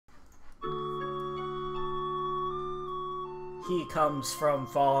He comes from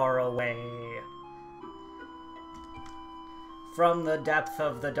far away. From the depth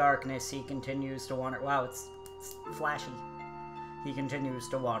of the darkness, he continues to wander. Wow, it's flashy. He continues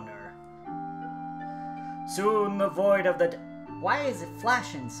to wander. Soon the void of the... Why is it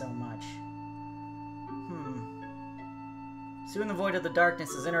flashing so much? Soon the void of the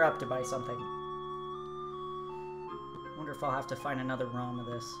darkness is interrupted by something. Wonder if I'll have to find another ROM of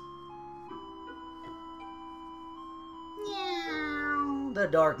this. The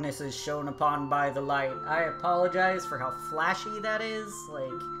darkness is shown upon by the light. I apologize for how flashy that is.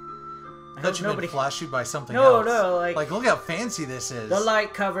 Like, I thought you meant flashy by something else. No, like look how fancy this is. The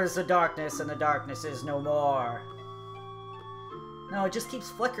light covers the darkness, and the darkness is no more. No, it just keeps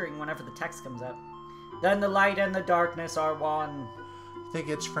flickering whenever the text comes up. Then the light and the darkness are one. Think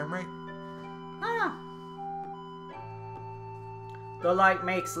it's frame rate? Ah. The light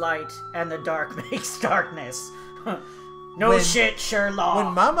makes light, and the dark makes darkness. No shit, Sherlock.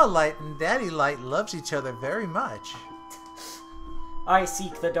 When Mama Light and Daddy Light loves each other very much. I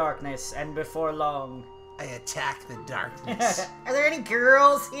seek the darkness, and before long... I attack the darkness. Are there any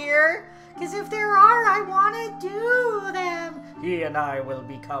girls here? Because if there are, I want to do them. He and I will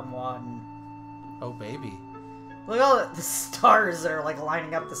become one. Oh, baby. Look at all the stars that are, like,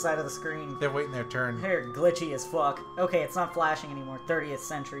 lining up the side of the screen. They're waiting their turn. They're glitchy as fuck. Okay, it's not flashing anymore. 30th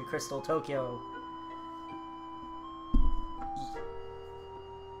century Crystal Tokyo.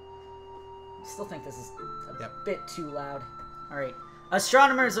 I still think this is a bit too loud. Alright.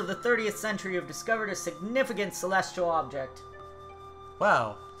 Astronomers of the 30th century have discovered a significant celestial object.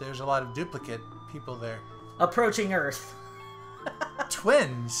 Wow, there's a lot of duplicate people there. Approaching Earth.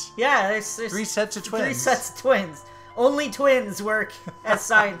 Twins? Yeah, there's 3 sets of twins. 3 sets of twins. Only twins work as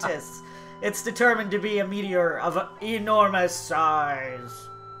scientists. It's determined to be a meteor of enormous size.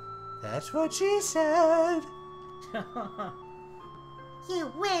 That's what she said.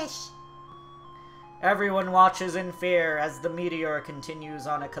 You wish. Everyone watches in fear as the meteor continues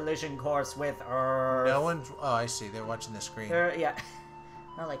on a collision course with Earth. No one's... Oh, I see. They're watching the screen. Yeah.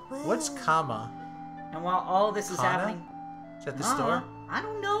 They're like, whoa. What's comma? And while all this is happening... Is that the store? I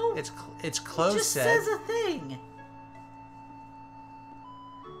don't know. It's closed. It just says a thing.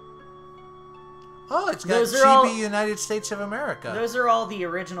 Oh, it's got Chibi United States of America. Those are all the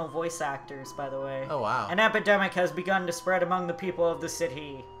original voice actors, by the way. Oh, wow. An epidemic has begun to spread among the people of the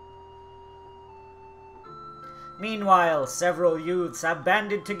city. Meanwhile, several youths have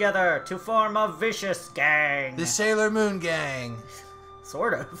banded together to form a vicious gang. The Sailor Moon Gang.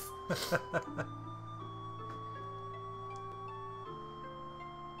 Sort of.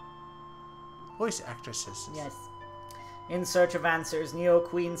 Voice actresses. Yes. In search of answers, Neo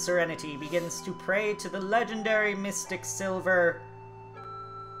Queen Serenity begins to pray to the legendary mystic Silver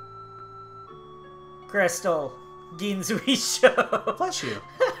Crystal Ginzuisho. Bless you.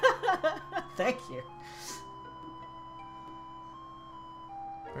 Thank you.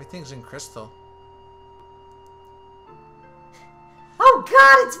 Everything's in crystal. Oh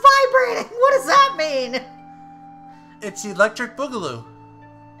god, it's vibrating! What does that mean? It's Electric Boogaloo.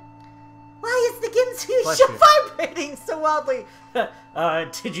 Why is the Ginzuisho vibrating so wildly?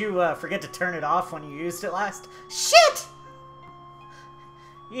 Did you forget to turn it off when you used it last? Shit!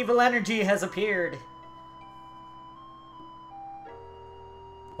 Evil energy has appeared.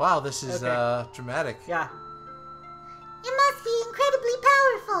 Wow, this is dramatic. Yeah. It must be incredibly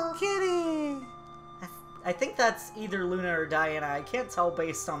powerful. Kitty! I think that's either Luna or Diana. I can't tell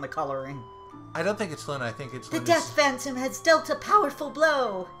based on the coloring. I don't think it's Luna. I think it's The Death Phantom has dealt a powerful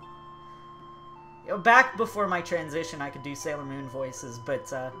blow. You know, back before my transition, I could do Sailor Moon voices, but,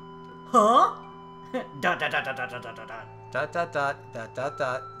 huh? Dot, dot, dot, dot, dot, dot, dot, dot. Dot, dot, dot, dot, dot,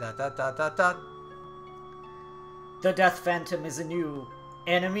 dot, dot, dot, dot, dot, dot. The Death Phantom is a new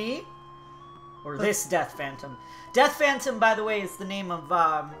enemy? Or this Death Phantom. Death Phantom, by the way, is the name of,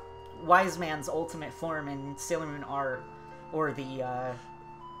 Wise Man's ultimate form in Sailor Moon R. Or the,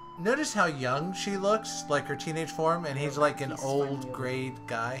 Notice how young she looks, like her teenage form, and he's like an old grayed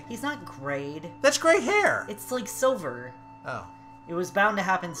guy. He's not grayed. That's gray hair! It's like silver. Oh. It was bound to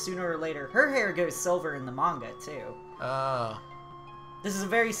happen sooner or later. Her hair goes silver in the manga, too. Oh. This is a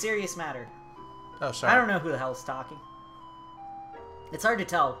very serious matter. Oh, sorry. I don't know who the hell's talking. It's hard to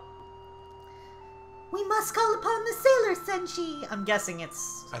tell. We must call upon the Sailor Senshi. I'm guessing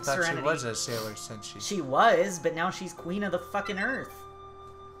it's I thought Serenity. she was a Sailor Senshi. She was, but now she's queen of the fucking earth.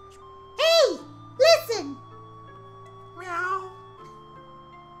 Hey! Listen! Meow.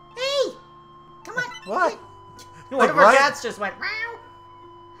 Hey! Come on. What? One of our cats just went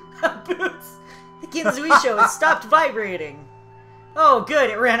meow. Boots. The Ginzuisho has stopped vibrating. Oh, good.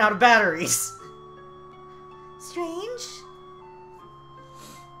 It ran out of batteries. Strange.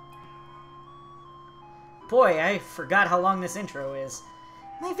 Boy, I forgot how long this intro is.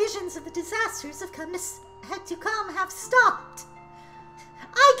 My visions of the disasters have have stopped.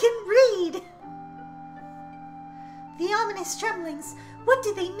 I can read. The ominous tremblings. What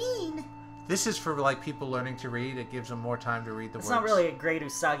do they mean? This is for like people learning to read. It gives them more time to read the words. It's not really a great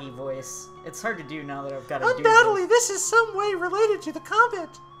Usagi voice. It's hard to do now that I've got to do Undoubtedly, this is some way related to the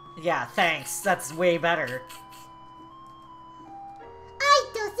comment. Yeah, thanks. That's way better. I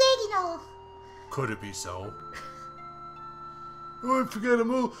don't know. Could it be so? Oh, I forgot a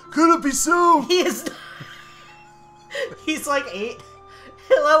move. Could it be so? He is... He's like 8.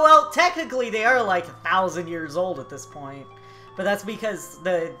 Well, technically they are like 1,000 years old at this point. But that's because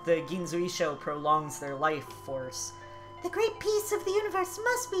the Ginzuisho prolongs their life force. The great peace of the universe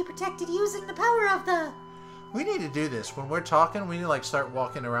must be protected using the power of the... We need to do this. When we're talking, we need to like start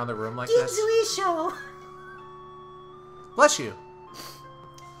walking around the room like this. Ginzuisho. Bless you.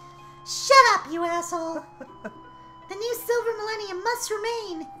 Shut up, you asshole. The new silver millennium must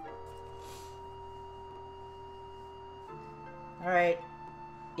remain. Alright.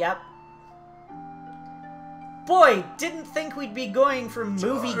 Yep. Boy, didn't think we'd be going from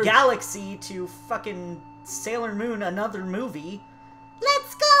Movie Galaxy to fucking Sailor Moon, another movie.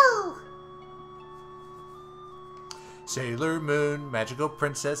 Let's go! Sailor Moon, magical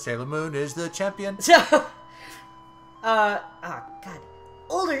princess. Sailor Moon is the champion. Oh god.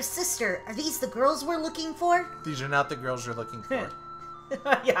 Older sister, are these the girls we're looking for? These are not the girls you're looking for.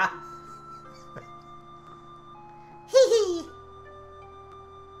 Yeah. Hee hee.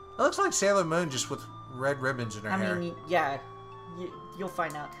 It looks like Sailor Moon just with red ribbons in her hair. I mean, yeah. You'll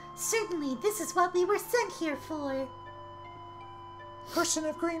find out. Certainly, this is what we were sent here for. Person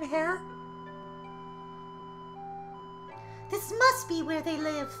of green hair? This must be where they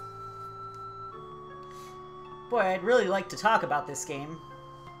live. Boy, I'd really like to talk about this game.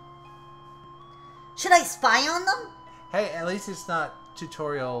 Should I spy on them? Hey, at least it's not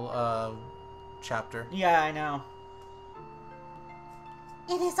tutorial chapter. Yeah, I know.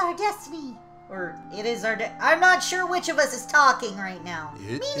 It is our destiny. Or it is our I'm not sure which of us is talking right now.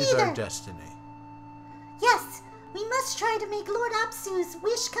 It Me is neither. our destiny. Yes, we must try to make Lord Apsu's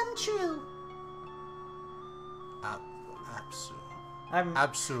wish come true.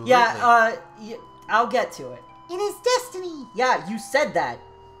 Absolutely. Yeah, I'll get to it. It is destiny. Yeah, you said that.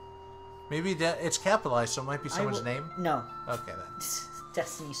 Maybe it's capitalized, so it might be someone's name? No. Okay, then.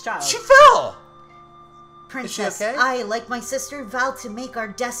 Destiny's Child. She fell! Princess, Is she okay? I, like my sister, vow to make our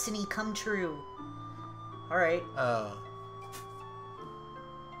destiny come true. Alright. Oh.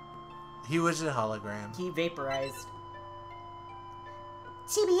 He was a hologram. He vaporized.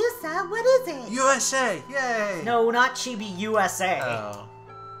 Chibiusa, what is it? USA! Yay! No, not Chibi USA. Oh.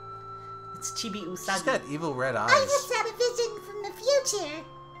 It's Chibi She's Usagi. got evil red eyes. I just had a vision from the future.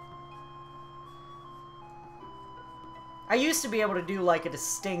 I used to be able to do like a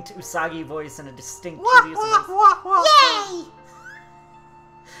distinct Usagi voice and a distinct Wah, Chibi wah, voice. wah, wah. Yay!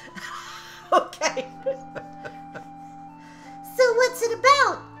 Okay. So what's it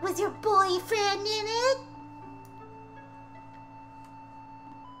about? Was your boyfriend in it?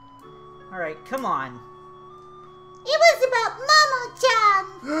 Alright, come on. It was about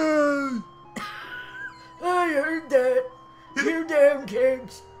Momo-chan. I heard that. You damn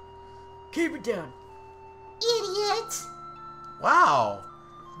kids. Keep it down. Idiot. Wow.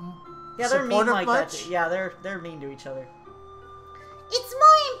 Yeah, they're mean Supportive like much? that. Yeah, they're mean to each other. It's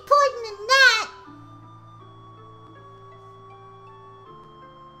more important than that.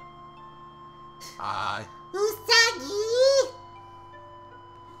 Usagi.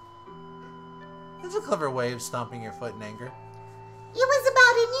 That's a clever way of stomping your foot in anger. It was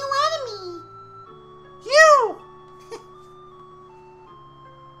about a new enemy. You!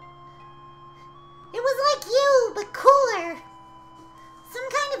 It was like you, but cooler. Some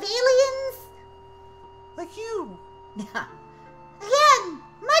kind of aliens. Like you. Yeah. Again,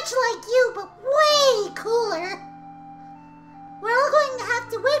 much like you, but way cooler. We're all going to have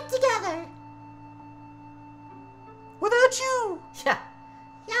to work together. Without you! Yeah.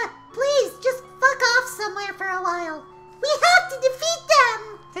 Yeah, please, just fuck off somewhere for a while. We have to defeat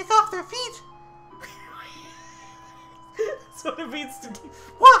them. Take off their feet! That's what it means to do.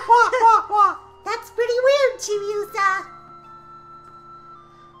 Wah, wah, wah, wah! That's pretty weird, Chibiusa.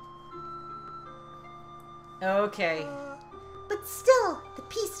 Okay. But still, the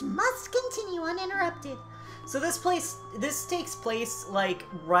peace must continue uninterrupted. So this takes place like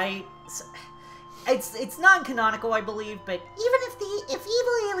right. It's non-canonical, I believe, but Even if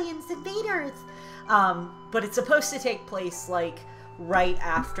evil aliens invade Earth, but it's supposed to take place like right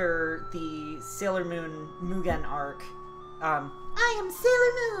after the Sailor Moon Mugen arc, I am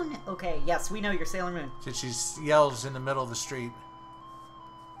Sailor Moon. Okay, yes, we know you're Sailor Moon. So she yells in the middle of the street.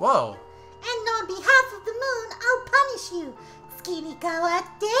 Whoa. And on behalf of the moon, I'll punish you. Tsukini kawate.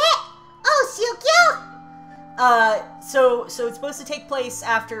 Oh, Shiokyo! So it's supposed to take place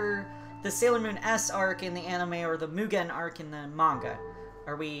after the Sailor Moon S arc in the anime or the Mugen arc in the manga.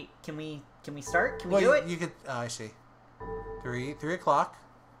 Can we start? Can we do it? You could, I see. 3 o'clock.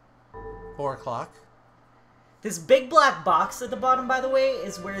 4 o'clock. This big black box at the bottom, by the way,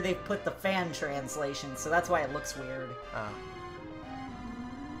 is where they've put the fan translation, so that's why it looks weird. Oh.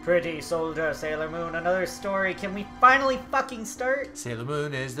 Pretty soldier, Sailor Moon, another story. Can we finally fucking start? Sailor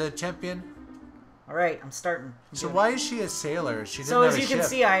Moon is the champion. Alright, I'm starting. So why is she a sailor? She didn't So have as a you ship. can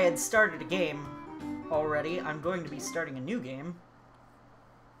see, I had started a game already. I'm going to be starting a new game.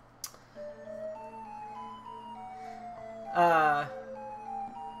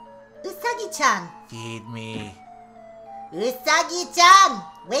 Usagi-chan. Feed me. Usagi-chan,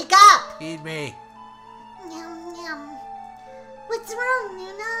 wake up. Feed me. Yum, yum. What's wrong,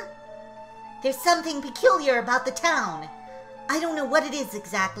 Nuna? There's something peculiar about the town. I don't know what it is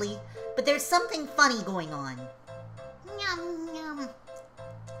exactly, but there's something funny going on. Yum, yum.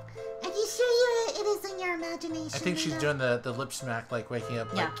 Are you sure it isn't your imagination? I think she's Nuna? doing the lip smack, like waking up.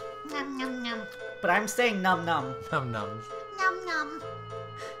 Yeah. Yum, yum, yum. But I'm saying num num. Num nums. Yum, yum.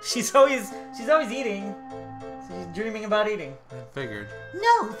 She's always eating. So she's dreaming about eating. I figured.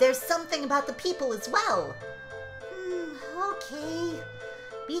 No, there's something about the people as well. Okay.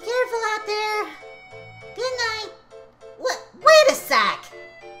 Be careful out there. Good night. What? Wait a sec.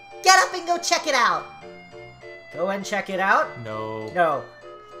 Get up and go check it out. Go and check it out? No. No.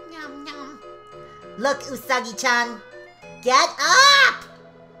 Yum, yum. Look, Usagi-chan. Get up!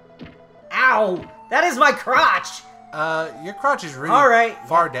 Ow! That is my crotch! Your crotch is really Alright.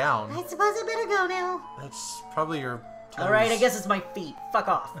 far down. I suppose I better go now. That's probably your toes. Alright, I guess it's my feet. Fuck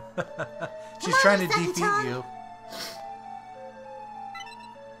off. She's Come on, trying to Usagi-chan. defeat you.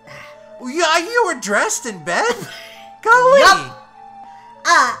 Yeah, you were dressed in bed? Golly! Yup.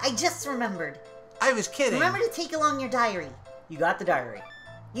 I just remembered. I was kidding. Remember to take along your diary. You got the diary.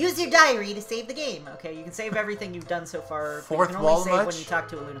 Use your diary to save the game. Okay, you can save everything you've done so far. But Fourth you can only wall save much? when you talk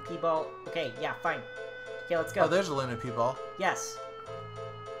to a Luna P-Ball. Okay, yeah, fine. Okay, let's go. Oh, there's a Luna P-Ball. Yes.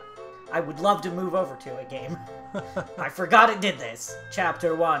 I would love to move over to a game. I forgot it did this.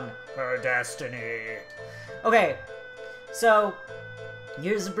 Chapter 1. Her Destiny. Okay, so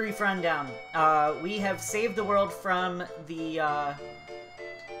here's a brief rundown. We have saved the world from the,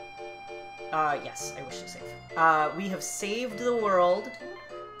 yes, I wish to save. We have saved the world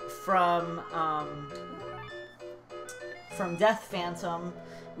from Death Phantom.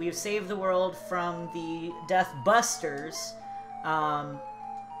 We have saved the world from the Death Busters.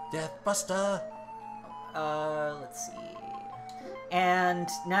 Death Buster. Let's see. And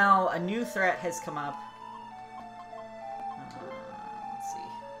now a new threat has come up. Let's see.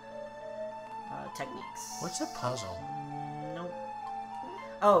 Techniques. What's a puzzle? Nope.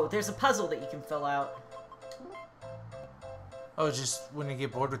 Oh, there's a puzzle that you can fill out. Oh, it's just when you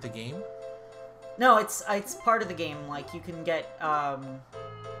get bored with the game? No, it's part of the game. Like, you can get,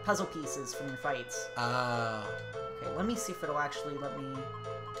 puzzle pieces from your fights. Okay, let me see if it'll actually let me...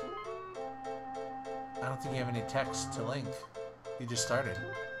 I don't think you have any text to link. You just started.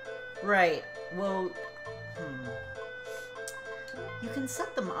 Right. Well, you can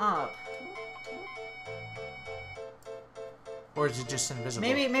set them up. Or is it just invisible?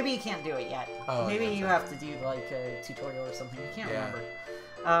 Maybe you can't do it yet. Oh, maybe gotcha. you have to do like a tutorial or something. You can't Yeah.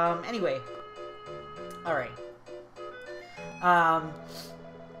 remember. Anyway. Alright.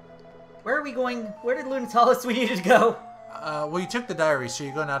 Where are we going? Where did Luna tell us we needed to go? Well, you took the diary, so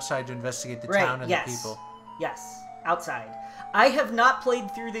you're going outside to investigate the Right, town and yes. the people. Yes, outside. I have not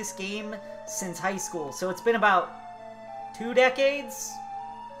played through this game since high school, so it's been about 2 decades?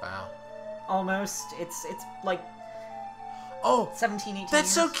 Wow. Almost. It's like Oh, 17, 18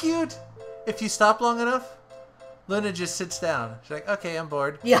 that's years. so cute! If you stop long enough, Luna just sits down. She's like, okay, I'm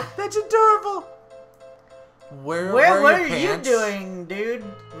bored. Yeah. That's adorable! Where What your are you pants? doing, dude?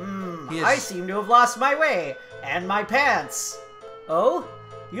 He is- I seem to have lost my way. And my pants. Oh?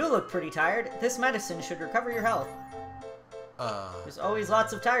 You look pretty tired. This medicine should recover your health. There's always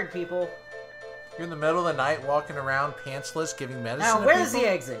lots of tired people. You're in the middle of the night walking around pantsless giving medicine Now, to where's the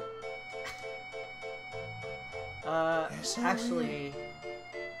people? exit? Yes, sir. Actually...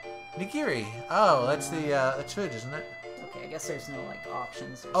 Nigiri. Oh, that's that's food, isn't it? Okay, I guess there's no, like,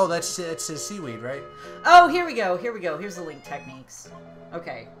 options. Or Oh, it's a seaweed, right? Oh, here we go. Here's the link techniques.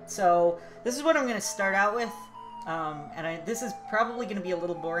 Okay, so this is what I'm going to start out with. This is probably going to be a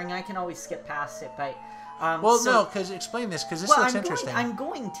little boring. I can always skip past it, but... no, because explain this, because this looks interesting. I'm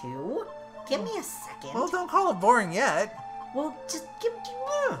going to. Give me a second. Well, don't call it boring yet. Well, just give...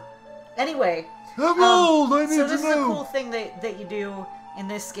 Anyway. I'm old, I need to know. So this is a cool thing that you do in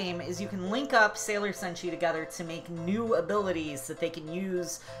this game, is you can link up Sailor Senshi together to make new abilities that they can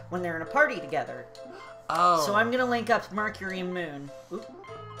use when they're in a party together. Oh. So I'm going to link up Mercury and Moon. Oop.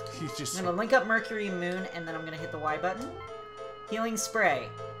 I'm going to link up Mercury and Moon, and then I'm going to hit the Y button. Healing Spray.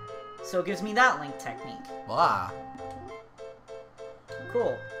 So it gives me that link technique. Wow.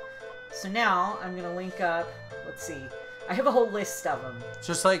 Cool. So now I'm going to link up... Let's see. I have a whole list of them.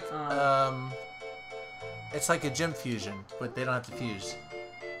 Just like... it's like a gym fusion, but they don't have to fuse.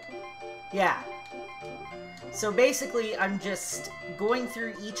 Yeah. So basically, I'm just going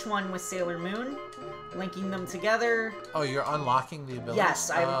through each one with Sailor Moon, linking them together. Oh, you're unlocking the abilities? Yes,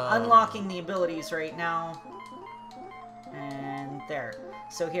 I'm unlocking the abilities right now. And there.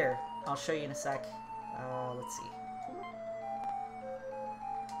 So here, I'll show you in a sec. Let's see.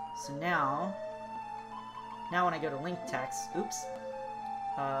 So now when I go to link text, oops.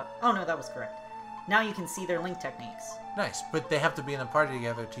 Oh no, that was correct. Now you can see their link techniques. Nice, but they have to be in a party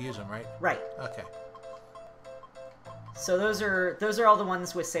together to use them, right? Right. Okay. So those are all the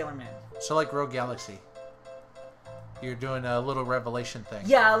ones with Sailor Moon. So like Rogue Galaxy. You're doing a little revelation thing.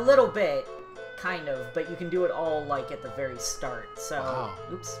 Yeah, a little bit. Kind of, but you can do it all like at the very start. So, wow.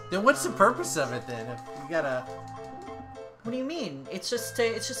 Oops. Then what's the purpose of it then? If you gotta... What do you mean? It's just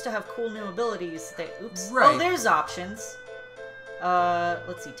to have cool new abilities that... Oops. Right. Oh, there's options.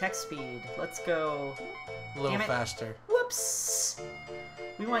 Let's see, text speed. Let's go... A little faster. Whoops.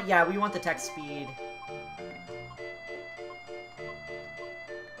 We want the text speed.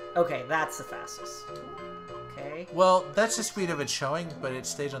 Okay, that's the fastest. Okay. Well, that's the speed of it showing, but it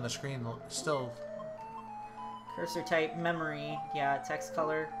stays on the screen still. Cursor type, memory, yeah, text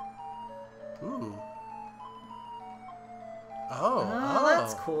color. Ooh. Oh,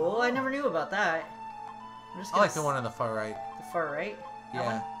 that's cool. I never knew about that. I like the one on the far right. The far right?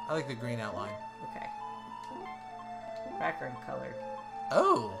 Yeah, I like the green outline. Okay. Background color.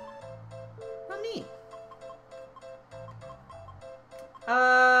 Oh. Oh, neat.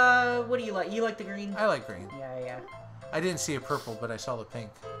 What do you like? You like the green? I like green. Yeah. I didn't see a purple, but I saw the pink.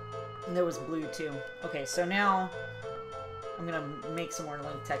 And there was blue, too. Okay, so now I'm gonna make some more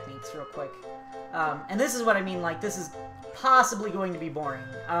link techniques real quick. And this is what I mean, like, this is possibly going to be boring.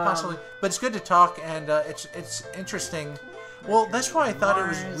 Possibly. But it's good to talk, and it's interesting. Well, that's why I thought it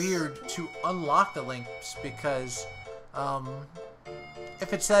was weird to unlock the links, because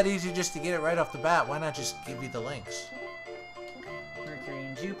if it's that easy just to get it right off the bat, why not just give you the links? Mercury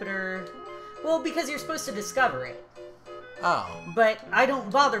and Jupiter. Well, because you're supposed to discover it. Oh. But I don't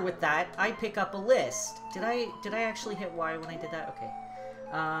bother with that. I pick up a list. Did I actually hit Y when I did that? Okay.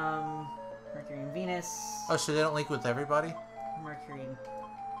 Mercury and Venus. Oh, so they don't link with everybody? Mercury and...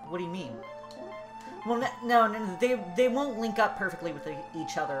 What do you mean? Well, no, they won't link up perfectly with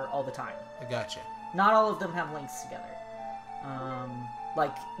each other all the time. I gotcha. Not all of them have links together.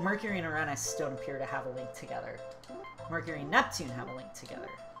 Like, Mercury and Uranus don't appear to have a link together. Mercury and Neptune have a link together.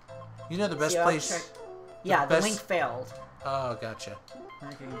 You know the best place... Yeah, the link failed. Oh, gotcha.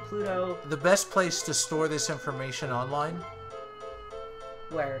 Mercury and Pluto. The best place to store this information online?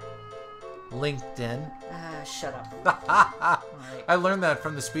 Where? LinkedIn. Shut up. Right. I learned that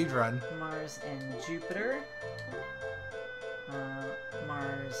from the speedrun. Mars and Jupiter.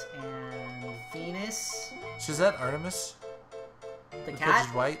 Mars and Venus. So is that Artemis? The because cat?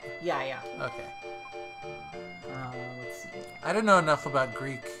 it's white? Yeah. Okay. Let's see. I don't know enough about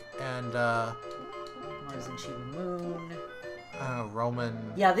Greek and, Mars and Chibi Moon. I don't know,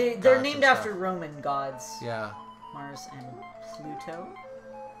 Roman. Yeah, they're named after Roman gods. Yeah. Mars and Pluto.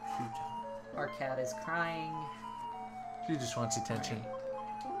 Our cat is crying. She just wants attention.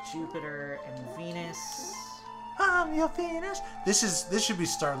 Right. Jupiter and Venus. I'm your Venus. This should be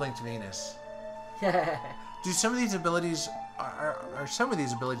Starlinked Venus. Do some of these abilities are some of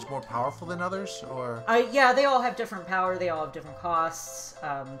these abilities more powerful than others, or? Yeah, they all have different power. They all have different costs.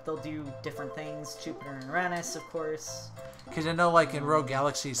 They'll do different things. Jupiter and Uranus, of course. Because I know, like in Rogue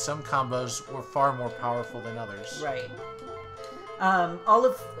Galaxy, some combos were far more powerful than others. Right. All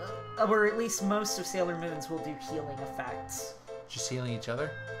of, or at least most of Sailor Moon's will do healing effects. Just healing each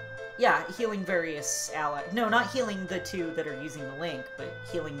other? Yeah, healing various allies. No, not healing the two that are using the link, but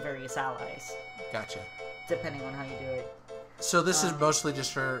healing various allies. Gotcha. Depending on how you do it. So this is mostly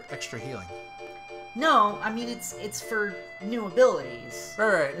just for extra healing? No, I mean it's for new abilities.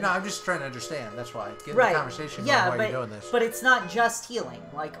 Right. No, I'm just trying to understand. That's why. Get Right. the conversation Yeah, going why you're doing this. but it's not just healing.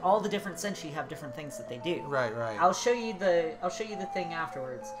 Like all the different senshi have different things that they do. Right. I'll show you the thing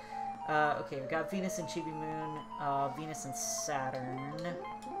afterwards. Okay, we got Venus and Chibi Moon, Venus and Saturn.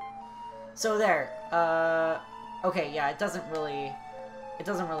 So there. Okay, yeah, it doesn't really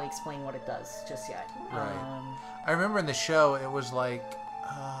explain what it does just yet. Right. I remember in the show it was like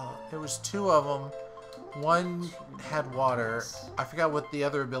it was two of them. One had water. I forgot what the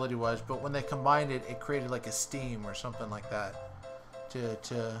other ability was, but when they combined it, it created like a steam or something like that.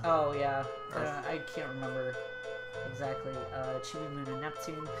 Oh yeah, I can't remember exactly. Chibi Moon and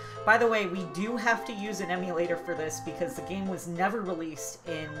Neptune. By the way, we do have to use an emulator for this because the game was never released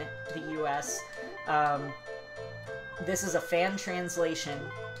in the US. This is a fan translation.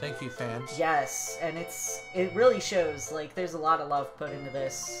 Thank you, fans. Yes, and it really shows. Like, there's a lot of love put into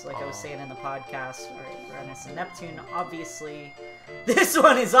this. Like I was saying in the podcast. All right, Uranus and Neptune. Obviously, this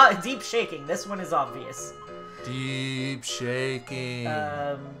one is deep shaking. This one is obvious. Deep shaking.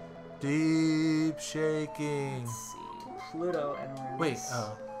 Deep shaking. Let's see. Pluto and Uranus. Wait.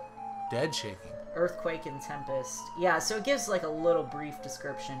 Dead shaking. Earthquake and Tempest. Yeah, so it gives like a little brief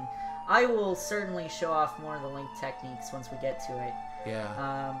description. I will certainly show off more of the link techniques once we get to it.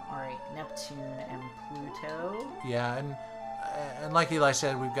 Yeah. Alright, Neptune and Pluto. Yeah, and like Eli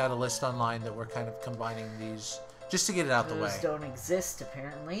said, we've got a list online that we're kind of combining these just to get it out the way. Those don't exist,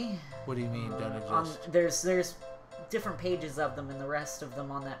 apparently. What do you mean, don't exist? There's different pages of them, and the rest of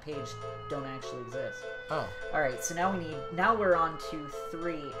them on that page don't actually exist. Oh. Alright, so now we're on to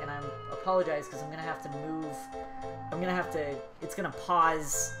 3, and I apologize because I'm going to have to move, it's going to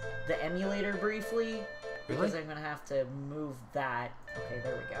pause the emulator briefly. Really? Because I'm going to have to move that. Okay,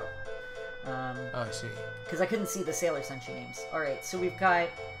 there we go. Oh, I see. Because I couldn't see the Sailor Senshi names. Alright, so we've got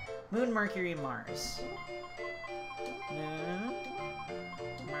Moon, Mercury, Mars. Moon,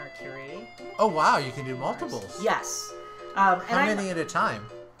 Mercury. Oh, wow, you can do multiples. Mars. Yes. How many at a time?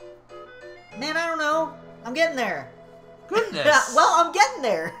 Man, I don't know. I'm getting there. Goodness. Well, I'm getting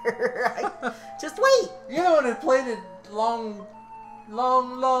there. Just wait. You're the one who played it long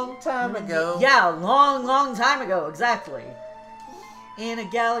time ago. Yeah, long time ago, exactly. In a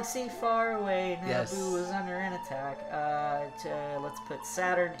galaxy far away, Naboo was under an attack. Let's put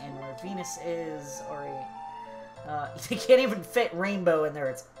Saturn in where Venus is. Alright. You can't even fit Rainbow in there.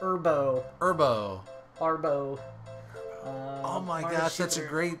 It's Arbo. Oh my Mars, gosh, that's a Jupiter,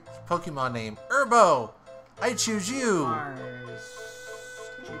 great Pokemon name. Urbo! I choose you! Mars,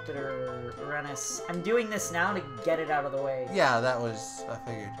 Jupiter, Uranus. I'm doing this now to get it out of the way. Yeah, I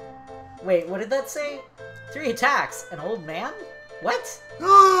figured. Wait, what did that say? 3 attacks. An old man? What?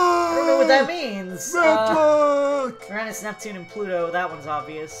 I don't know what that means. Uranus, Neptune, and Pluto. That one's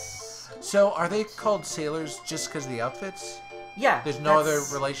obvious. So, are they called sailors just because of the outfits? Yeah. There's no other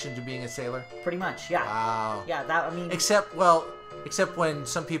relation to being a sailor? Pretty much, yeah. Wow. Yeah, that, I mean... Except when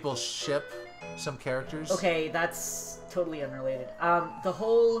some people ship some characters. Okay, that's totally unrelated. The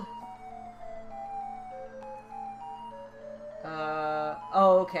whole...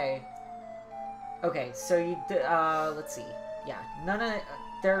 Oh, okay. Okay, so you... let's see. Yeah,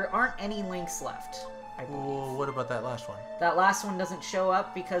 there aren't any links left, I believe. Well, what about that last one? That last one doesn't show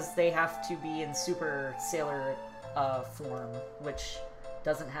up because they have to be in Super Sailor form, which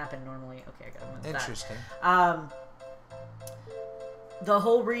doesn't happen normally. Okay, I gotta move that. Interesting. The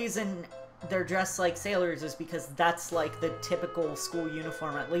whole reason they're dressed like sailors is because that's like the typical school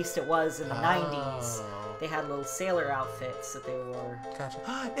uniform. At least it was in the 90s. They had little sailor outfits that they wore. Gotcha.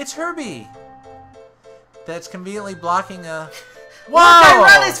 It's Herbie! That's conveniently blocking a... Whoa! Look, I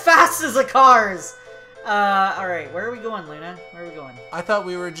run as fast as the cars! Alright, where are we going, Luna? Where are we going? I thought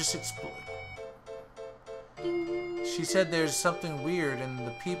we were just exploring. She said there's something weird in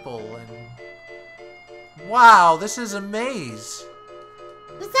the people and... Wow, this is a maze!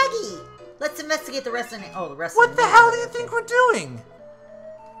 Usagi! Let's investigate the rest of the... What the hell do you think we're doing?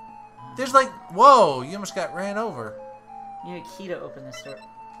 There's like... Whoa, you almost got ran over. You need a key to open this door.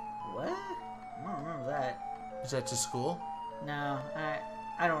 What? I don't remember that. Is that to school? No,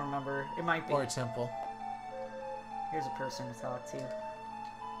 I don't remember. It might be. Or a temple. Here's a person to talk to.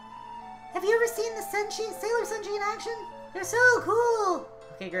 Have you ever seen the Sailor Senshi in action? They're so cool!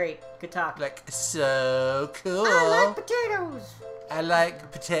 Okay, great. Good talk. Like, so cool. I like potatoes! I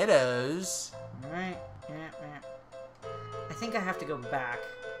like potatoes. Alright. Yeah. I think I have to go back.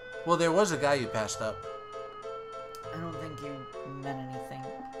 Well, there was a guy you passed up. I don't think you meant anything.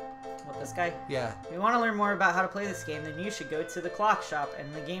 What, this guy? Yeah. If you want to learn more about how to play this game, then you should go to the clock shop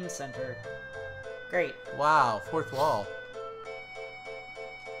and the game center. Great. Wow, fourth wall.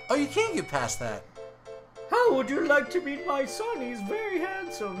 Oh, you can't get past that. How would you like to meet my son? He's very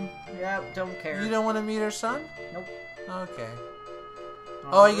handsome. Yeah, don't care. You don't want to meet her son? Nope. Okay.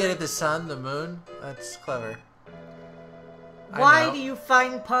 Oh, I get it. The sun, the moon. That's clever. Why do you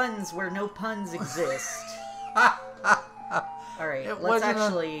find puns where no puns exist? Alright, let's head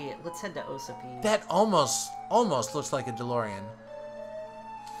to Osapi. That almost looks like a DeLorean.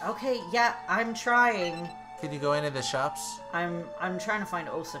 Okay, yeah, I'm trying. Can you go into the shops? I'm trying to find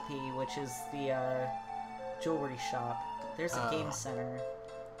Osapi, which is the jewelry shop. There's a game center.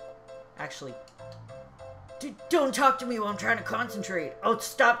 Actually, don't talk to me while I'm trying to concentrate. Oh,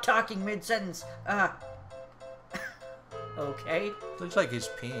 stop talking mid-sentence. Okay. Looks like he's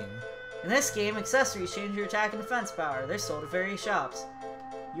peeing. In this game, accessories change your attack and defense power. They're sold at various shops.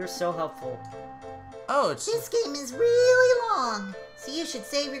 You're so helpful. Oh, it's... This game is really long, so you should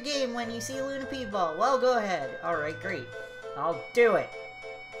save your game when you see Luna Peeball. Well, go ahead. Alright, great. I'll do it.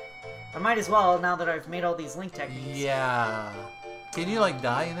 I might as well, now that I've made all these link techniques. Yeah. Can you, like,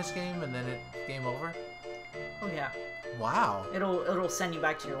 die in this game and then it's game over? Oh, yeah. Wow. It'll send you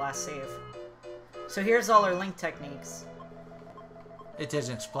back to your last save. So here's all our link techniques. It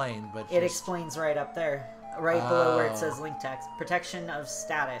doesn't explain, but... It explains right up there. Right below where it says link text. Protection of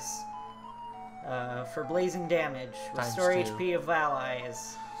status. For blazing damage. Restore Times 2. HP of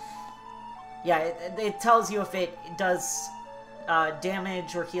allies. Yeah, it tells you if it does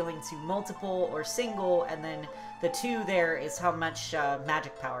damage or healing to multiple or single, and then the 2 there is how much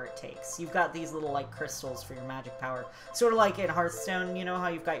magic power it takes. You've got these little, like, crystals for your magic power. Sort of like in Hearthstone, you know how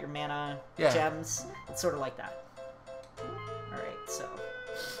you've got your mana gems? It's sort of like that. Alright, so...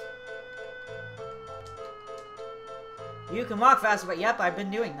 You can walk faster, but yep, I've been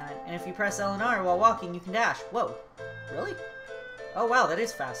doing that. And if you press L and R while walking, you can dash. Whoa. Really? Oh, wow, that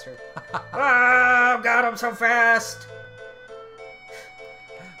is faster. Oh, God, I'm so fast!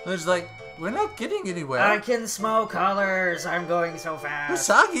 It's like, we're not getting anywhere. I can smell colors. I'm going so fast.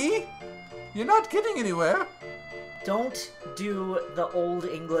 Usagi! You're not getting anywhere. Don't do the old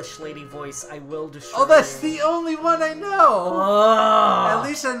English lady voice. I will destroy Oh, that's you. the only one I know! Oh. At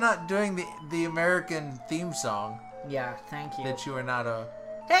least I'm not doing the American theme song. Yeah, thank you. That you are not a...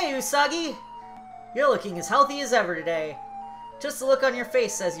 Hey, Usagi! You're looking as healthy as ever today. Just the look on your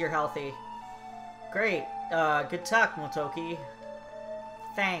face says you're healthy. Great. Good talk, Motoki.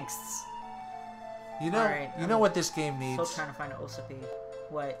 Thanks. You know, Alright, you know what this game needs? Still trying to find Osapi.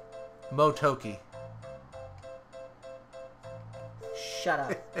 What? Motoki. Shut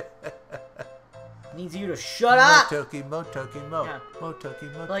up. Needs you to shut up! Motoki, Motoki, Mo. Yeah.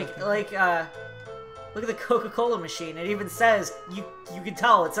 Motoki, Motoki. Look at the Coca-Cola machine. It even says, you can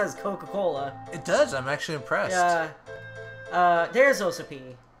tell it says Coca-Cola. It does. I'm actually impressed. There's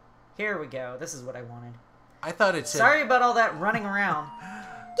Osapi. Here we go. This is what I wanted. I thought it said... Sorry about all that running around.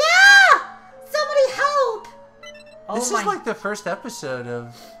 Yeah! Somebody help! This is like the first episode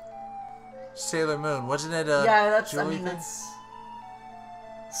of Sailor Moon. Wasn't it a Yeah, that's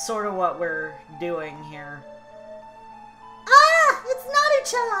sort of what we're doing here. Ah! It's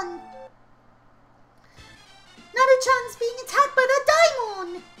Naru-chan! Naru-chan's being attacked by the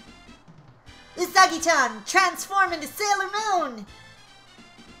Daimon! Usagi-chan, transform into Sailor Moon!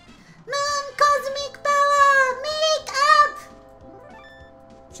 Moon Cosmic Power! Make up!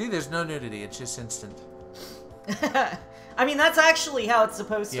 See, there's no nudity. It's just instant. I mean, that's actually how it's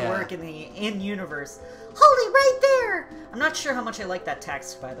supposed to work in the in-universe. Hold it right there! I'm not sure how much I like that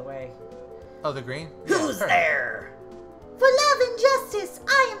text, by the way. Oh, the green? Who's there? For love and justice,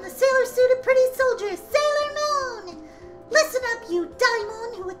 I am the sailor-suited pretty soldier, Sailor Moon! Listen up, you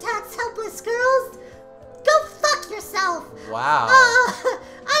Daimon who attacks helpless girls! Go fuck yourself! Wow.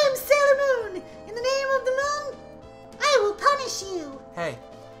 I am Sailor Moon! In the name of the moon, I will punish you! Hey,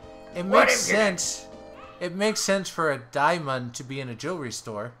 it makes sense. It makes sense for a diamond to be in a jewelry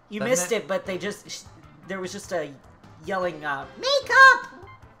store. You missed it, but there was just a yelling, Make up!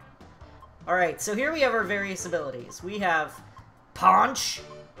 Alright, so here we have our various abilities. We have Punch.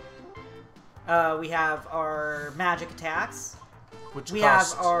 We have our magic attacks. We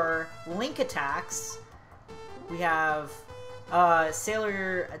have our link attacks. We have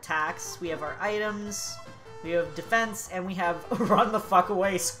sailor attacks. We have our items. We have defense, and we have run the fuck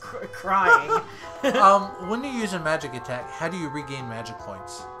away crying. When you use a magic attack, how do you regain magic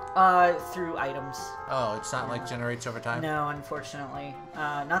points? Through items. Oh, it's not like generates over time? No, unfortunately.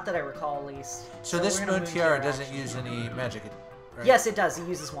 Not that I recall, at least. So this Moon Tiara doesn't use any magic, right? Yes, it does. It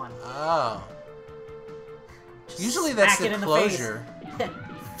uses one. Oh. Usually that's the closure.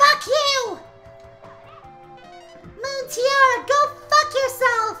 Fuck you! Moon Tiara, go fuck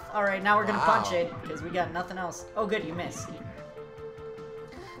yourself! Alright, now we're gonna punch it, because we got nothing else. Oh good, you missed.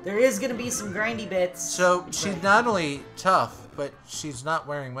 There is gonna be some grindy bits. So she's not only tough, but she's not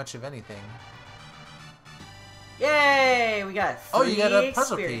wearing much of anything. Yay! We got 3 you got a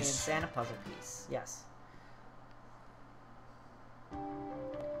puzzle experience piece. and a puzzle piece. Yes.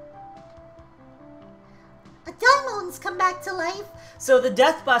 A Daimones come back to life. So the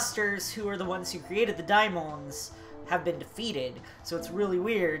Deathbusters, who are the ones who created the Daimons, have been defeated. So it's really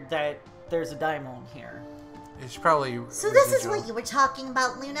weird that there's a Daimon here. It's probably So this is residual. what you were talking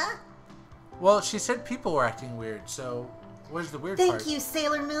about, Luna? Well, she said people were acting weird, so where's the weird part? Thank you,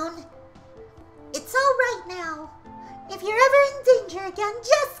 Sailor Moon. It's all right now. If you're ever in danger again,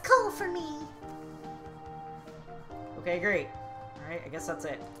 just call for me. Okay, great. Alright, I guess that's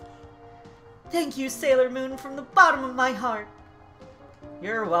it. Thank you, Sailor Moon, from the bottom of my heart.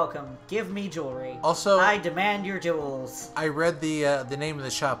 You're welcome. Give me jewelry. Also, I demand your jewels. I read the name of the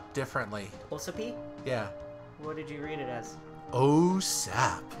shop differently. Osapi? Yeah. What did you read it as? Oh,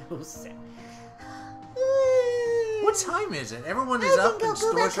 sap. Osap. What time is it? Everyone I is up think I'll and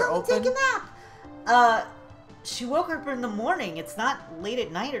go back stores are home and open. take a nap. She woke up in the morning. It's not late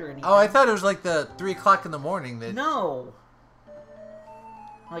at night or anything. Oh, I thought it was like the 3 o'clock in the morning. That No.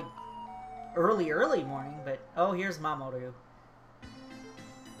 Like, early morning, but... Oh, here's Mamoru.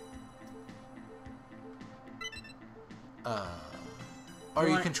 Are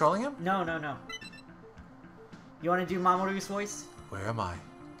you wanna- controlling him? No. You want to do Mamoru's voice? Where am I?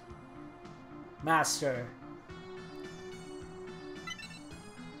 Master.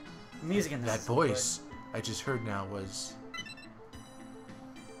 The music in this That is so good. voice I just heard now was...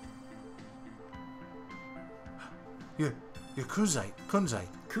 You're Kunzite.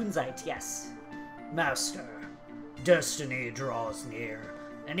 Kunzite, yes. Master, destiny draws near.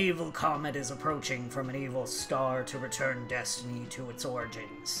 An evil comet is approaching from an evil star to return destiny to its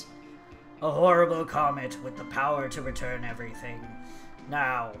origins. A horrible comet with the power to return everything.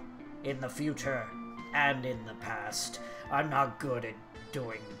 Now, in the future, and in the past. I'm not good at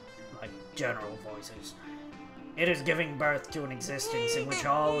doing, like, general voices. It is giving birth to an existence in which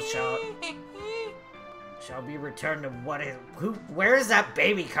all shall be returned to what is... Where is that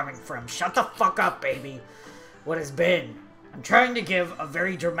baby coming from? Shut the fuck up, baby. What has been? I'm trying to give a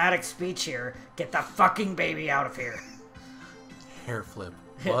very dramatic speech here. Get the fucking baby out of here. Hair flip.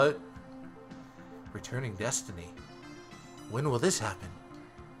 What? Returning destiny. When will this happen?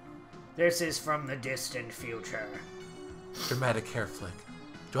 This is from the distant future. Dramatic hair flick.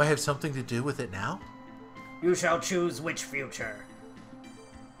 Do I have something to do with it now? You shall choose which future.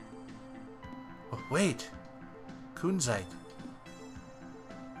 Oh, wait. Kunzite.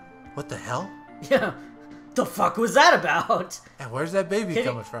 What the hell? Yeah. The fuck was that about? And where's that baby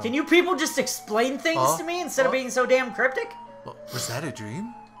coming from? Can you people just explain things to me instead of being so damn cryptic? Well, was that a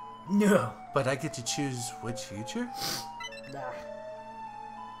dream? No. But I get to choose which future? Nah.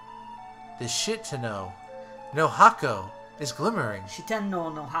 The shit to know. No Hako is glimmering. Shiten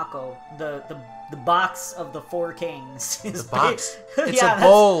no Hako, the box of the four kings. The box. It's Yeah, a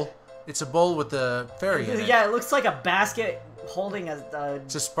bowl. It's a bowl with the fairy in it. Yeah, it looks like a basket holding a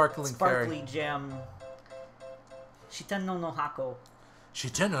It's a sparkly sparkly fairy. gem. Shiten no Hako.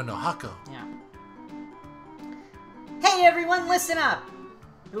 Shiteno no Hako. Yeah. Hey everyone, listen up!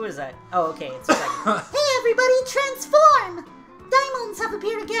 Who is that? Oh, okay, it's a second. Hey everybody, transform! Daimons have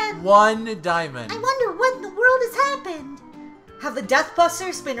appeared again. 1 diamond. I wonder what in the world has happened. Have the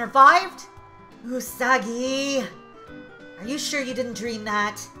Deathbusters been revived? Usagi, are you sure you didn't dream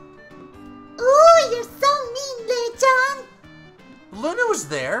that? Ooh, you're so mean, Lei-chan. Luna was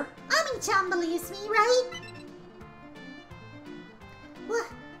there. Ami-chan believes me, right?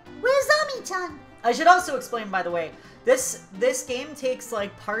 Where's Ami-chan? I should also explain, by the way, this game takes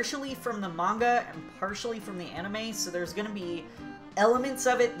like partially from the manga and partially from the anime, so there's gonna be elements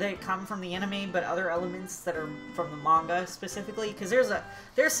of it that come from the anime, but other elements that are from the manga specifically, because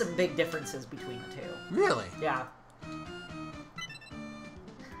there's some big differences between the two. Really? Yeah.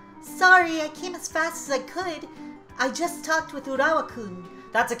 Sorry, I came as fast as I could. I just talked with Urawa-kun.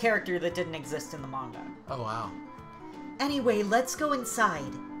 That's a character that didn't exist in the manga. Oh, wow. Anyway, let's go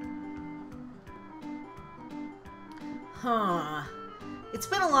inside. Huh. It's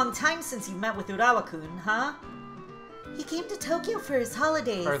been a long time since you met with Urawa-kun, huh? He came to Tokyo for his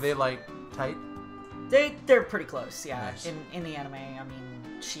holidays. Are they, like, tight? They're pretty close, yeah. Nice. In the anime, I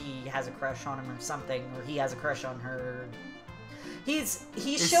mean, she has a crush on him or something, or he has a crush on her. He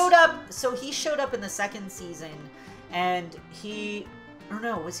showed up. So he showed up in the second season, and or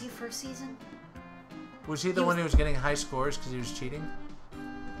no, was he first season? Was he the one who was getting high scores because he was cheating?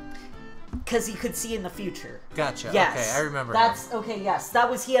 Because he could see in the future. Gotcha. Yes. Okay, I remember. That's okay. Yes, that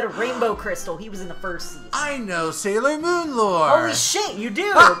was. He had a rainbow crystal. He was in the first season. I know Sailor Moon lore. Holy shit, you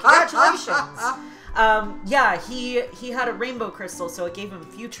do! Congratulations. Yeah, he had a rainbow crystal, so it gave him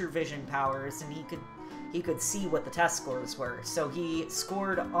future vision powers, and he could see what the test scores were. So he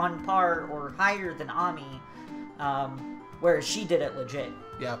scored on par or higher than Ami, whereas she did it legit.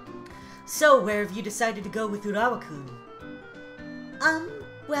 Yep. So where have you decided to go with Urawa-kun?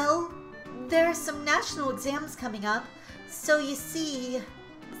 Well, there are some national exams coming up, so you see...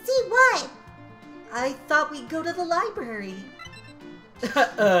 See what? I thought we'd go to the library. You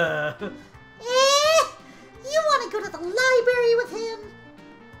want to go to the library with him?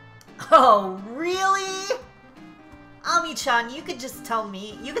 Oh, really? Ami-chan, you could just tell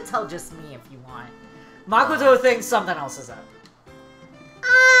me. You could tell just me if you want. Makoto thinks something else is up.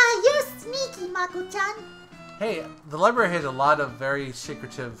 You're sneaky, Mako-chan. Hey, the library has a lot of very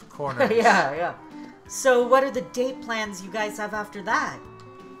secretive corners. Yeah. So what are the date plans you guys have after that?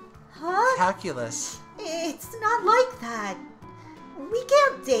 Huh? Calculus. It's not like that. We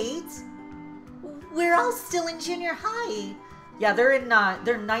can't date. We're all still in junior high. Yeah, they're in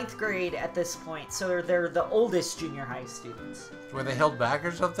they're 9th grade at this point, so they're the oldest junior high students. Were they held back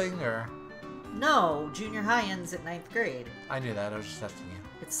or something, or? No, junior high ends at 9th grade. I knew that. I was just asking you.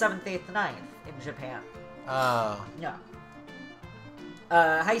 It's 7th, 8th, 9th in Japan. Oh. Yeah.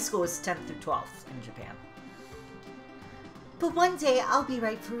 High school is 10th through 12th in Japan. But one day I'll be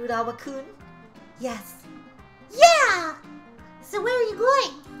right for Urawa-kun. Yes. Yeah! So where are you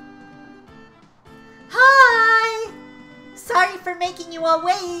going? Hi! Sorry for making you all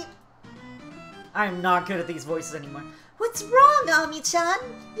wait. I'm not good at these voices anymore. What's wrong, Ami-chan?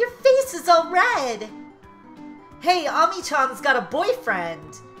 Your face is all red. Hey, Ami-chan's got a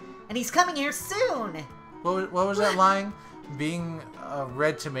boyfriend, and he's coming here soon. What was that line? Being a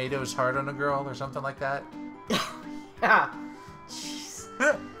red tomato is hard on a girl, or something like that? Yeah. Jeez.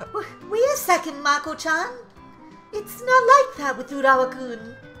 Wait a second, Mako-chan. It's not like that with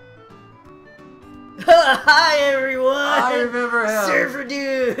Urawa-kun. Hi, everyone. I remember him. Surfer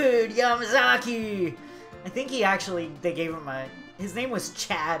Dude, Yamazaki. I think they gave him his name was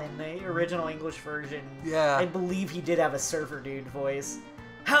Chad in the original English version. Yeah. I believe he did have a Surfer Dude voice.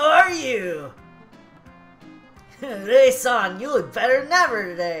 How are you? Rei-san, you look better than ever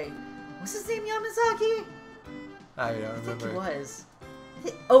today. What's his name, Yamazaki? I don't I think remember. he was.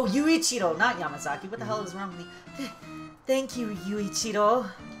 Oh, Yuichiro, not Yamazaki. What the hell is wrong with me? Thank you, Yuichiro.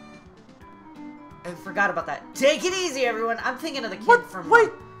 I forgot about that. Take it easy, everyone. I'm thinking of the kid from... Wait,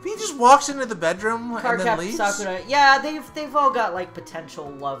 he just walks into the bedroom and then Cardcaptor leaves? Sakura. Yeah, they've all got like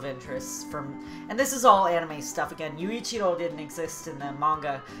potential love interests from, and this is all anime stuff again. Yuichiro didn't exist in the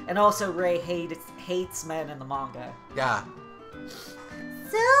manga, and also Rei hates men in the manga. Yeah.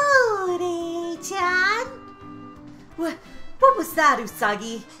 So, Rei-chan? What was that,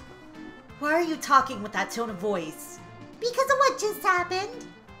 Usagi? Why are you talking with that tone of voice? Because of what just happened.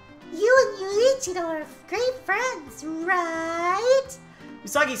 You and Yuichiro are great friends, right?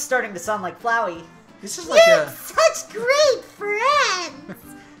 Usagi's starting to sound like Flowey. This is like You're such great friends!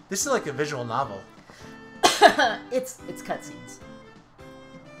 This is like a visual novel. It's cutscenes.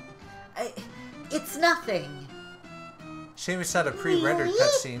 It's nothing. Shame it's not a pre-rendered Really?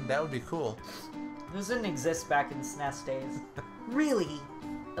 cutscene. That would be cool. Those didn't exist back in SNES days. Really?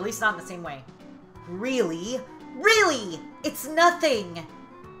 At least not in the same way. Really? Really? It's nothing!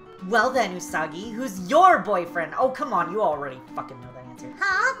 Well then, Usagi, who's your boyfriend? Oh, come on, you already fucking know that answer.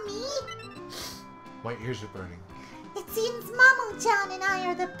 Huh, me? My ears are burning. It seems Momo-chan and I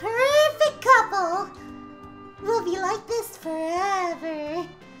are the perfect couple. We'll be like this forever.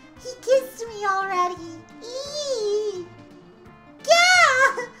 He kissed me already. Eee.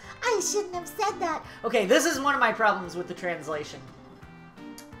 Yeah! I shouldn't have said that. Okay, this is one of my problems with the translation.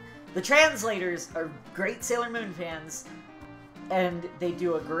 The translators are great Sailor Moon fans, and they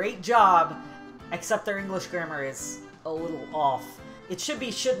do a great job, except their English grammar is a little off. It should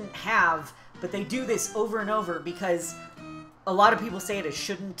be shouldn't have, but they do this over and over because a lot of people say it as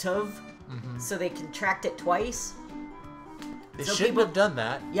shouldn't have, so they contract it twice. They So shouldn't people- have done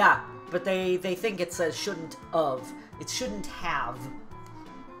that. Yeah, but they think it says shouldn't of. It shouldn't have.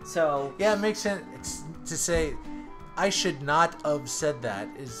 So, Yeah, it makes sense. It's to say, I should not have said that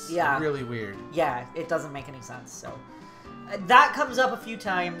is Yeah. really weird. yeah, it doesn't make any sense. So, that comes up a few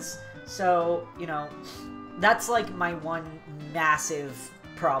times. So, you know, that's like my one massive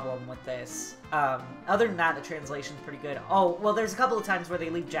problem with this. Other than that, the translation's pretty good. Oh, well, there's a couple of times where they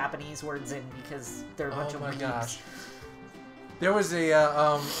leave Japanese words in because they're a bunch Oh of my weebs. gosh. There was a,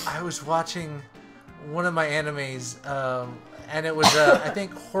 I was watching one of my animes, and it was I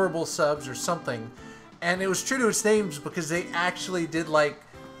think Horrible Subs or something, and it was true to its names because they actually did like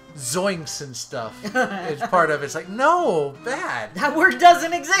zoinks and stuff as part of it. It's like, no, bad. That word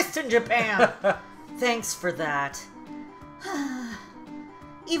doesn't exist in Japan. Thanks for that.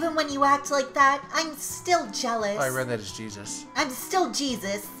 Even when you act like that, I'm still jealous. Oh, I read that as Jesus. I'm still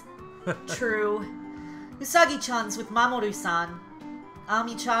Jesus. True. Usagi-chan's with Mamoru-san.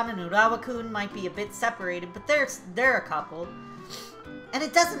 Ami-chan and Urawa-kun might be a bit separated, but they're a couple. And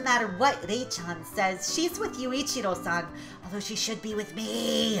it doesn't matter what Rei-chan says. She's with Yuichiro-san, although she should be with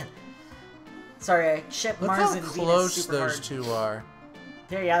me. Sorry, I shipped Look Mars how and close Venus super those hard. two are.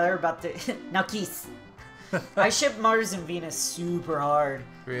 They're about to... Now kiss. I shipped Mars and Venus super hard.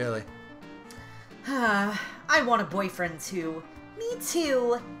 Really? I want a boyfriend too. Me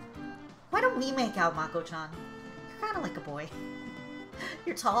too. Why don't we make out, Mako-chan? You're kind of like a boy.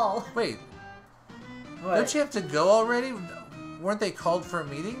 You're tall. Wait, What? don't you have to go already? Weren't they called for a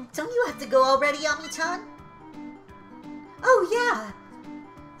meeting? Don't you have to go already, Ami-chan? Oh, yeah.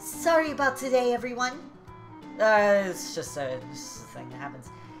 Sorry about today, everyone. It's just a thing that happens.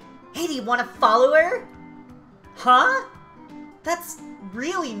 Hey, do you want to follow her? Huh? That's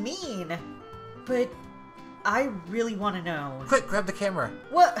really mean. But I really want to know. Quick, grab the camera.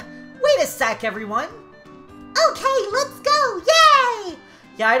 What? Wait a sec, everyone. Okay, let's go. Yay!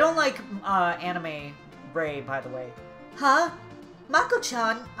 Yeah, I don't like anime Bray, by the way. Huh?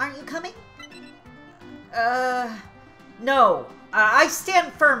 Mako-chan, aren't you coming? No. I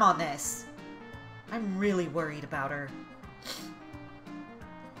stand firm on this. I'm really worried about her.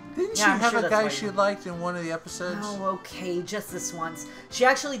 Didn't Yeah, she I'm have sure a that's guy why she you- liked in one of the episodes? Oh, okay, just this once. She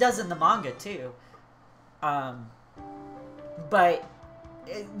actually does in the manga too. But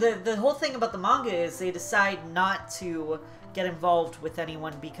the whole thing about the manga is they decide not to get involved with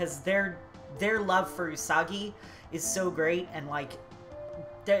anyone because their love for Usagi is so great, and like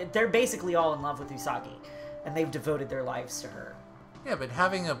they're basically all in love with Usagi, and they've devoted their lives to her. Yeah, but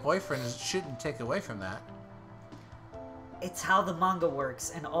having a boyfriend shouldn't take away from that. It's how the manga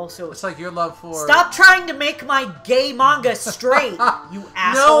works, and also It's like your love for... stop trying to make my gay manga straight, you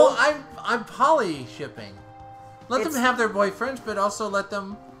asshole. No, I'm poly shipping. Let them It's- have their boyfriends, but also let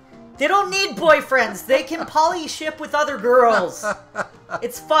them... They don't need boyfriends. They can poly ship with other girls.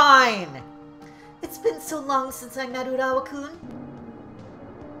 It's fine. It's been so long since I met Urawa-kun.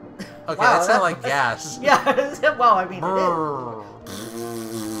 Okay, Wow, that sounded like gas. Yeah, well, I mean, it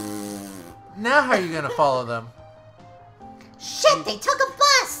Now how are you going to follow them? Shit, they took a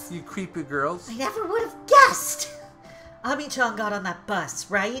bus! You creepy girls. I never would have guessed. Ami-chan got on that bus,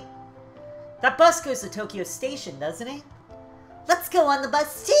 right? That bus goes to Tokyo Station, doesn't it? Let's go on the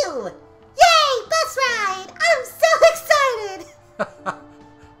bus too. Yay, bus ride! I'm so excited!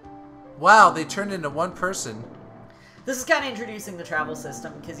 Wow, they turned into one person. This is kind of introducing the travel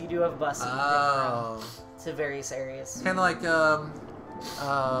system, because you do have buses that get around Oh. to various areas. Kind of like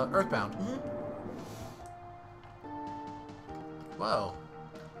Earthbound. Whoa.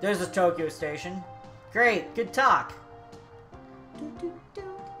 There's a Tokyo Station. Great, good talk.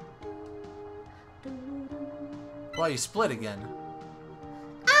 Wow, you split again.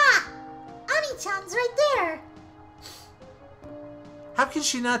 Ah! Ami-chan's right there. How can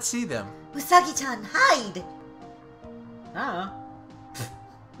she not see them? Usagi-chan, hide! I don't know.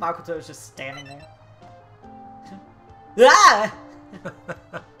 Makoto's just standing there. Ah!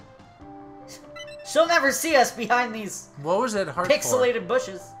 She'll never see us behind these What was that heart pixelated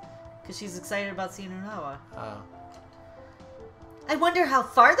bushes. Because she's excited about seeing Unawa. for? Oh. I wonder how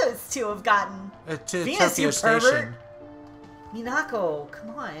far those two have gotten. To Venus, Tokyo you Station. pervert. Minako, come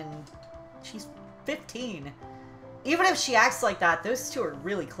on. She's 15. Even if she acts like that, those two are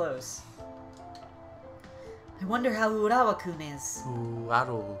really close. I wonder how Urawa-kun is.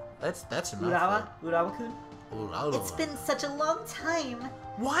 Urawa. That's a Urawa? Urawa-kun? Urawa. It's been such a long time.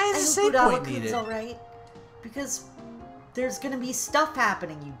 Why I is the hope save point Urawa-kun's needed? alright. Because there's gonna be stuff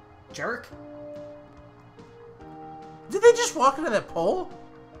happening, you jerk. Did they just walk into that pole?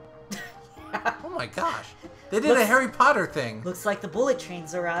 Oh my gosh. They did a Looks- Harry Potter thing. Looks like the bullet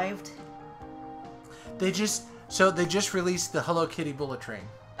train's arrived. They just released the Hello Kitty bullet train.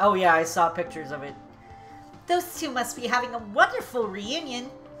 Oh yeah, I saw pictures of it. Those two must be having a wonderful reunion.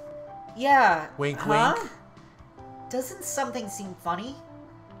 Yeah. Wink, huh? wink. Doesn't something seem funny?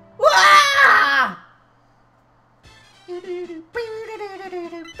 Wah!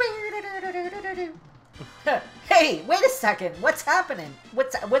 Hey, wait a second. What's happening?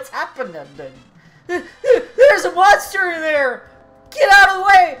 What's happening? There's a monster in there. Get out of the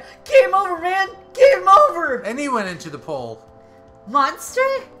way. Game over, man. Game over. And he went into the pole. Monster?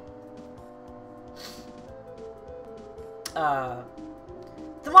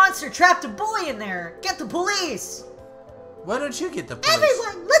 The monster trapped a boy in there! Get the police! Why don't you get the police?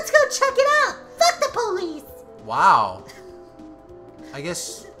 Everyone, let's go check it out! Fuck the police! Wow. I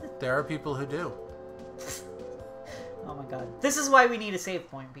guess there are people who do. Oh my god. This is why we need a save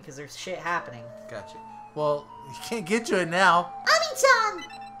point, because there's shit happening. Gotcha. Well, you can't get to it now. Ami-chan!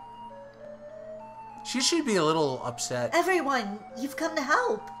 She should be a little upset. Everyone, you've come to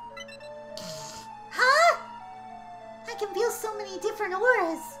help. Huh? I can feel so many different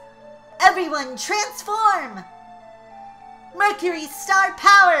auras. Everyone, transform! Mercury, star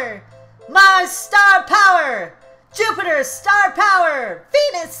power! Mars, star power! Jupiter, star power!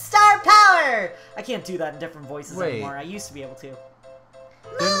 Venus, star power! I can't do that in different voices Wait. anymore. I used to be able to.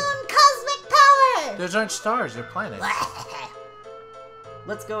 Moon, cosmic power! Those aren't stars, they're planets.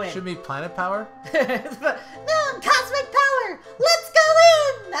 Let's go in. Should be planet power? Moon, cosmic power! Let's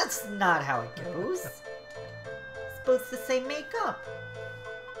go in! That's not how it goes. Supposed to say makeup.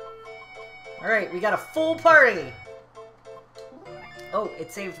 Alright, we got a full party! Oh,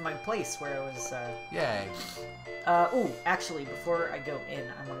 it saved my place where I was, Yay. ooh, actually, before I go in,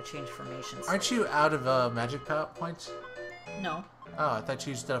 I want to change formations. Aren't you out of magic points? No. Oh, I thought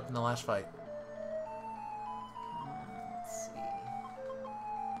you used it up in the last fight. Let's see.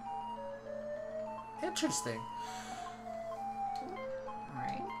 Interesting.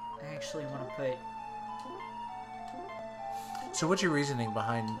 Alright, I actually want to put... So what's your reasoning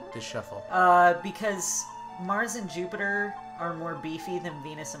behind this shuffle? Because Mars and Jupiter are more beefy than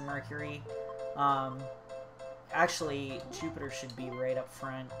Venus and Mercury. Actually, Jupiter should be right up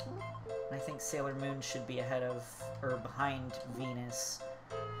front. And I think Sailor Moon should be ahead of, or behind Venus.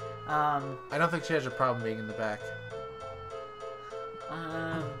 I don't think she has a problem being in the back.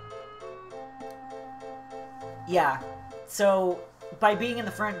 Yeah. So, by being in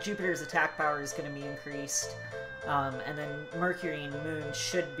the front, Jupiter's attack power is going to be increased. And then Mercury and Moon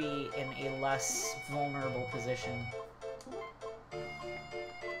should be in a less vulnerable position.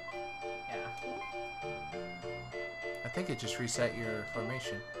 Yeah. I think it just reset your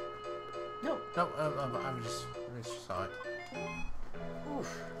formation. No. No, I just saw it.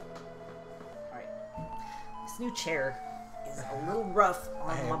 Oof. Alright. This new chair is a little rough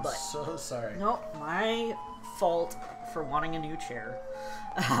on I my am butt. so sorry. Nope, my fault for wanting a new chair.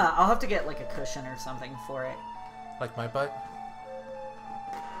 I'll have to get like a cushion or something for it. Like my butt?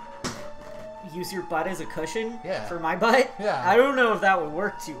 Use your butt as a cushion? Yeah. For my butt? Yeah. I don't know if that would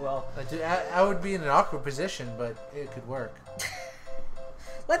work too well. I would be in an awkward position, but it could work.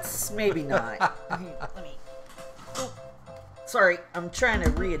 Let's maybe not. Let me. Oh. Sorry, I'm trying to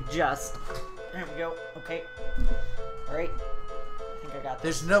readjust. There we go. Okay. Alright. I think I got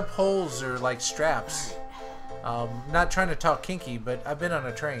this. There's no poles or like straps. Not trying to talk kinky, but I've been on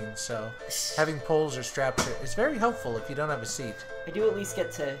a train, so having poles or straps is very helpful if you don't have a seat. I do at least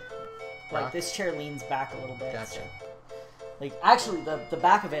get to, like, Rock? this chair leans back a little bit. Gotcha. So, like, actually, the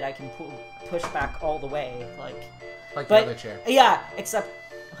back of it I can push back all the way, like Like but, the other chair. Yeah, except,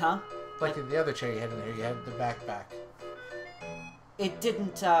 huh? Like in the other chair you had in there, you had the back. It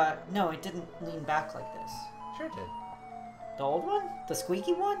didn't, no, it didn't lean back like this. Sure it did. The old one? The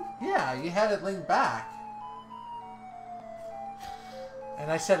squeaky one? Yeah, you had it lean back.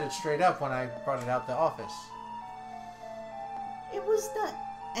 And I set it straight up when I brought it out the office. It was not.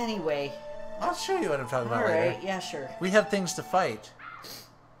 Anyway. I'll show you what I'm talking about later. Alright, yeah, sure. We have things to fight.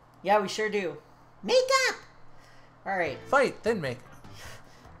 Yeah, we sure do. Makeup! Alright. Fight, then make.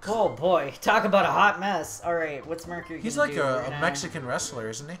 Oh boy, talk about a hot mess. Alright, what's Mercury He's gonna like do? a We're gonna- Mexican wrestler,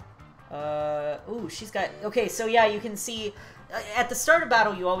 isn't he? Ooh, she's got... Okay, so yeah, you can see... At the start of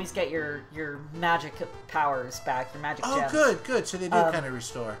battle, you always get your magic powers back, your magic Oh, gems. good. So they do kind of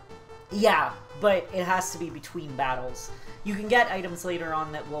restore. Yeah, but it has to be between battles. You can get items later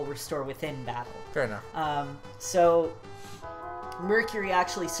on that will restore within battle. Fair enough. So Mercury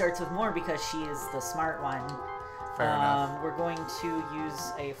actually starts with more because she is the smart one. Fair enough. We're going to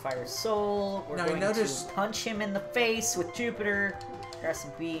use a Fire Soul. We're Now, going notice- to punch him in the face with Jupiter.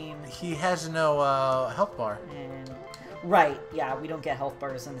 Crescent Beam. He has no health bar. And right, yeah, we don't get health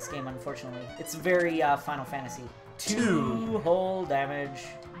bars in this game, unfortunately. It's very Final Fantasy. 2 whole damage.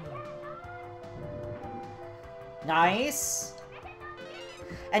 Nice.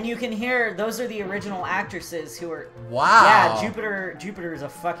 And you can hear those are the original actresses who are. Wow. Yeah, Jupiter is a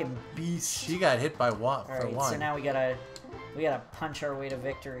fucking beast. She got hit by one All for right, one. so now we gotta punch our way to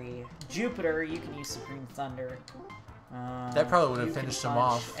victory. Jupiter, you can use Supreme Thunder. That probably would have you can finished him punch,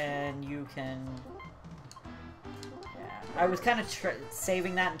 off. And you can. Yeah, I was kind of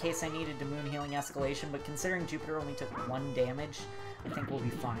saving that in case I needed to Moon Healing Escalation, but considering Jupiter only took 1 damage, I think we'll be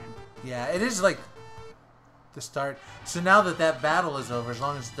fine. Yeah, it is like the start. So now that that battle is over, as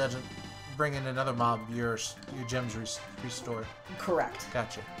long as it doesn't bring in another mob, your gems restore. Correct.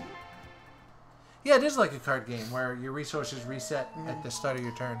 Gotcha. Yeah, it is like a card game where your resources reset at the start of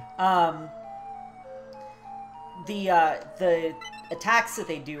your turn. The attacks that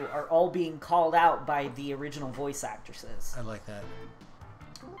they do are all being called out by the original voice actresses. I like that.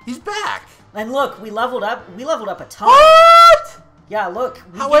 He's back. And look, we leveled up. We leveled up a ton. What? Yeah, look.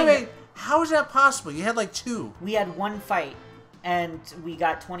 Wait. How is that possible? You had like 2. We had 1 fight, and we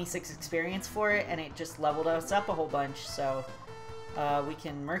got 26 experience for it, and it just leveled us up a whole bunch. So we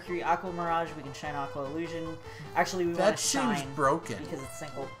can Mercury Aqua Mirage. We can Shine Aqua Illusion. Actually, we want to Shine. That seems broken because it's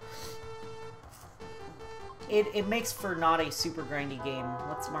single. It makes for not a super grindy game.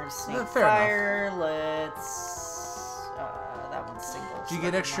 Let's Mars Snake Fire. Enough. Let's... that one's single. Do you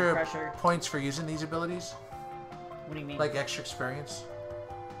get extra points for using these abilities? What do you mean? Like extra experience?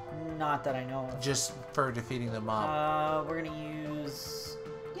 Not that I know of. Just for defeating the mob. We're gonna use...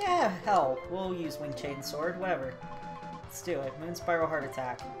 Yeah, hell. We'll use Wing Chain Sword. Whatever. Let's do it. Moon Spiral Heart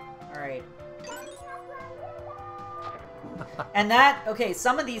Attack. Alright. And that, okay,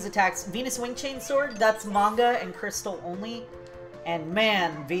 some of these attacks, Venus Wing Chain Sword, that's manga and crystal only. And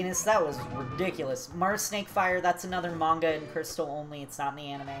man, Venus, that was ridiculous. Mars Snake Fire, that's another manga and crystal only. It's not in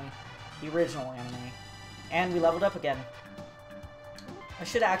the anime, the original anime. And we leveled up again. I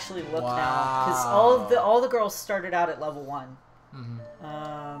should actually look now, because all the girls started out at level 1.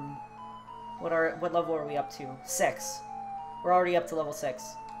 Mm-hmm. What level are we up to? 6. We're already up to level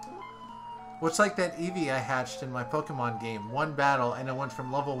 6. What's like that Eevee I hatched in my Pokemon game? 1 battle, and it went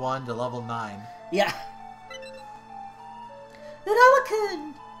from level 1 to level 9. Yeah.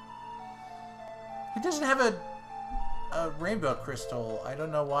 Urawa-kun! He doesn't have a rainbow crystal. I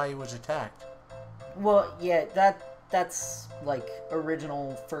don't know why he was attacked. Well, yeah, that's like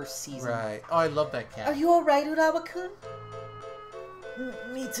original first season. Right. Oh, I love that cat. Are you alright, Urawa-kun?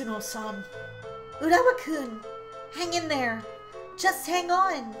 Mitsuno-san. Urawa-kun, hang in there. Just hang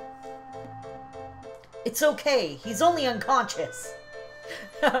on. It's okay. He's only unconscious.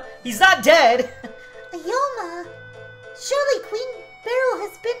 He's not dead. Ayoma, surely Queen Beryl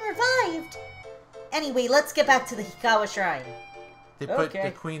has been revived. Anyway, let's get back to the Hikawa Shrine. They put the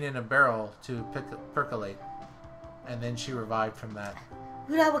queen in a barrel to percolate, and then she revived from that.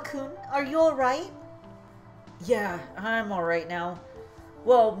 Urawa-kun, are you alright? Yeah, I'm alright now.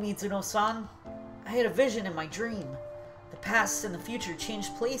 Well, Mizuno-san, I had a vision in my dream. The past and the future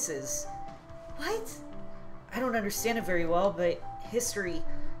changed places. What? I don't understand it very well, but history,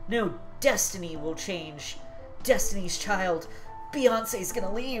 no, destiny will change. Destiny's child, Beyonce's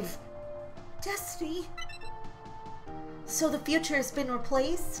gonna leave. Destiny? So the future has been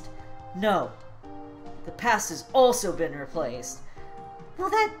replaced? No. The past has also been replaced. Well,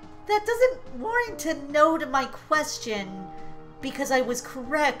 that doesn't warrant a no to my question, because I was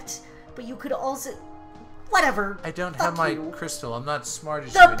correct, but you could also... Whatever. I don't have my crystal. I'm not smart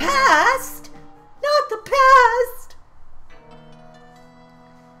as you. The past? Not the past!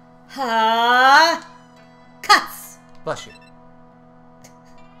 Ha! Cuts! Bless you.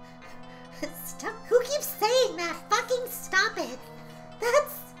 Stop. Who keeps saying that? Fucking stop it.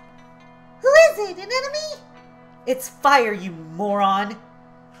 That's... Who is it? An enemy? It's fire, you moron.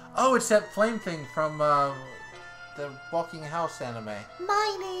 Oh, it's that flame thing from the Walking House anime.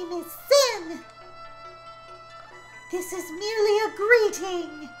 My name is Sin. This is merely a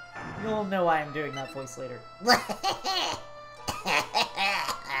greeting. You'll know why I'm doing that voice later.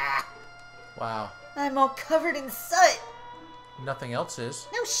 Wow. I'm all covered in soot. Nothing else is.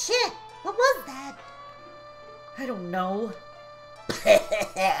 No shit. What was that? I don't know.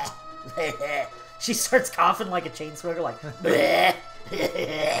 She starts coughing like a chain smoker, like.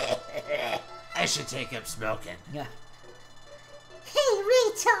 I should take up smoking. Yeah. Hey,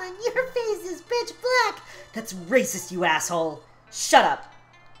 Rayton, your face is pitch black. That's racist, you asshole. Shut up.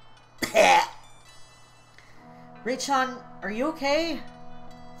 Raychan, are you okay?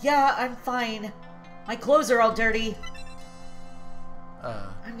 Yeah, I'm fine. My clothes are all dirty.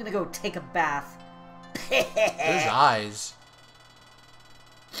 I'm gonna go take a bath. Those eyes.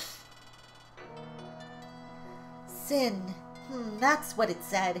 Sin. That's what it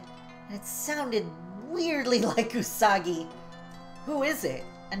said. And it sounded weirdly like Usagi. Who is it?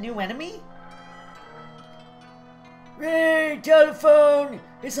 A new enemy? Ray, telephone!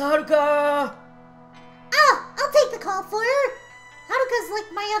 It's Haruka! Ah, I'll take the call for her. Haruka's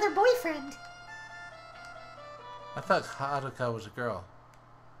like my other boyfriend. I thought Haruka was a girl.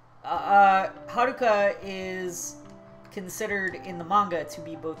 Haruka is considered in the manga to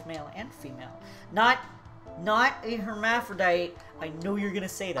be both male and female. Not not a hermaphrodite. I know you're gonna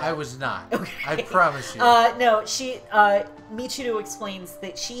say that. I was not. Okay. I promise you. No, Michiru explains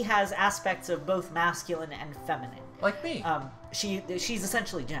that she has aspects of both masculine and feminine. Like me. She's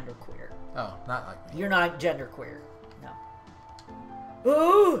essentially genderqueer. Oh, not like me. You're not genderqueer. No.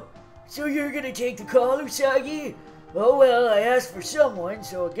 Oh, so you're gonna take the call, Usagi? Oh well, I asked for someone,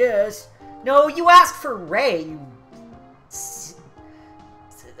 so I guess. No, you asked for Ray. You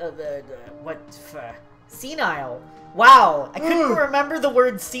senile. Wow, I couldn't remember the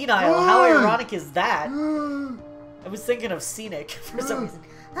word senile. How ironic is that? I was thinking of scenic for some reason.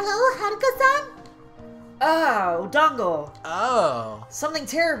 Hello, Haruka-san? Ah, Odango. Oh. Something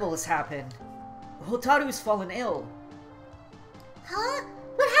terrible has happened. Hotaru's fallen ill. Huh?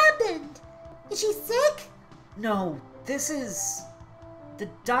 What happened? Is she sick? No, this is... The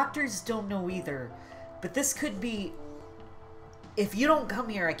doctors don't know either. But this could be... If you don't come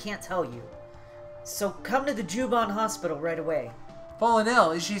here, I can't tell you. So come to the Juban Hospital right away. Fallen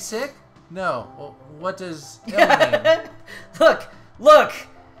ill. Is she sick? No. Well, what does ill mean? Look!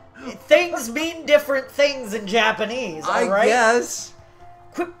 Things mean different things in Japanese, alright? I guess.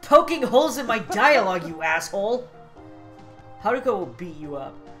 Quit poking holes in my dialogue, you asshole! Haruka will beat you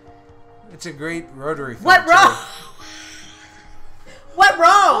up. It's a great rotary phone. What wrong? What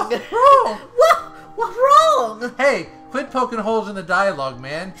wrong? What's wrong? What wrong? Hey, quit poking holes in the dialogue,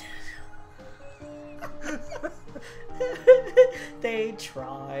 man. They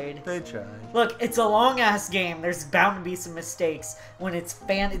tried. They tried. Look, it's a long-ass game. There's bound to be some mistakes when it's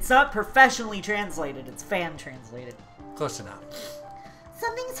It's not professionally translated. It's fan-translated. Close enough.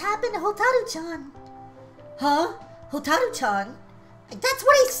 Something's happened to Hotaru-chan. Huh? Hotaru-chan? That's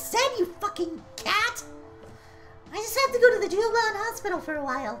what I said, you fucking cat! I just have to go to the Juban Hospital for a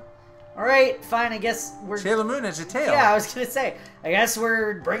while. Alright, fine, I guess we're... Sailor Moon has a tail. Yeah, I was gonna say. I guess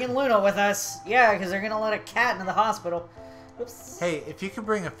we're bringing Luna with us. Yeah, because they're gonna let a cat into the hospital. Oops. Hey, if you can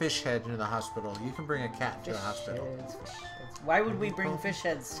bring a fish head into the hospital, you can bring a cat to the hospital. Fish heads. Why would we bring fish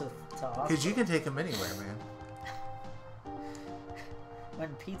heads to hospital? Because you can take them anywhere, man. When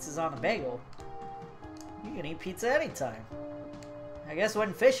pizza's on a bagel, you can eat pizza anytime. I guess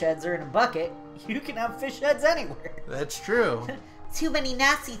when fish heads are in a bucket, you can have fish heads anywhere. That's true. Too many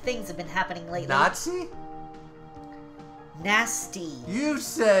nasty things have been happening lately. Nazi? Nasty. You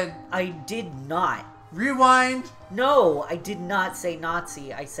said... I did not. Rewind. No, I did not say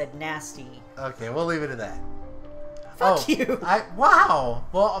Nazi. I said nasty. Okay, we'll leave it at that. Fuck you. Wow.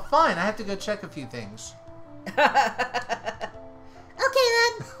 Well, fine. I have to go check a few things. Okay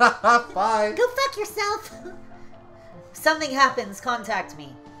then. Fine. Go fuck yourself. If something happens, contact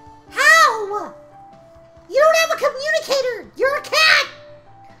me. How? You don't have a communicator. You're a cat.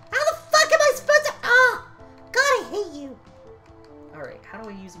 How the fuck am I supposed to... Oh, God, I hate you. Alright, how do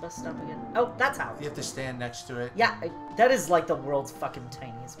I use bus stop again? Oh, that's how. You have to stand next to it. Yeah, that is like the world's fucking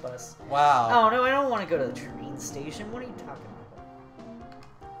tiniest bus. Wow. Oh, no, I don't want to go to the train station. What are you talking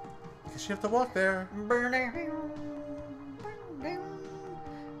Because you have to walk there. about?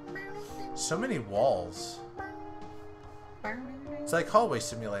 So many walls. It's like Hallway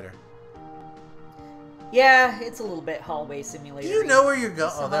Simulator. Yeah, it's a little bit hallway simulator. Do you know where you're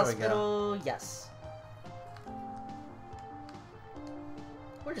going? Oh, there we go. Hospital, yes.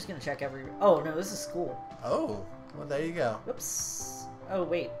 We're just gonna check every... Oh, no, this is school. Oh, well, there you go. Oops. Oh,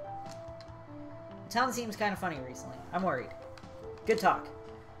 wait. The town seems kind of funny recently. I'm worried. Good talk.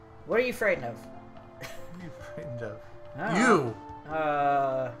 What are you afraid of? What are you afraid of? I don't You!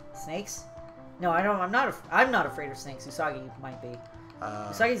 know. Snakes? No, I don't. I'm not afraid of snakes. Usagi might be.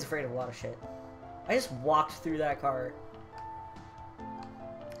 Usagi's afraid of a lot of shit. I just walked through that car.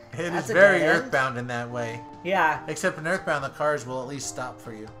 It That's is a very dead end. Earthbound in that way. Yeah. Except in Earthbound, the cars will at least stop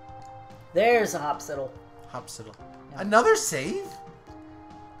for you. There's a hopsitle. Hopsitle. Yeah. Another save?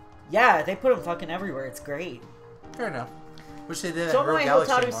 Yeah, they put them fucking everywhere. It's great. Fair enough. Wish they did that in Tomoe Rogue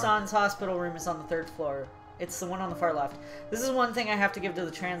Galaxy more. Hotaru-san's hospital room is on the 3rd floor. It's the one on the far left. This is one thing I have to give to the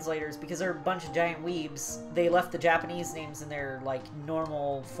translators, because they're a bunch of giant weebs. They left the Japanese names in their, like,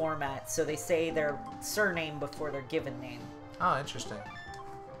 normal format, so they say their surname before their given name. Oh, interesting.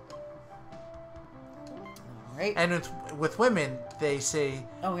 Alright. And with women, they say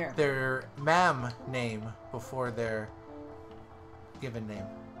Oh, here. their ma'am name before their given name.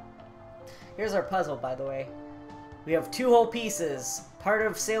 Here's our puzzle, by the way. We have 2 whole pieces. Part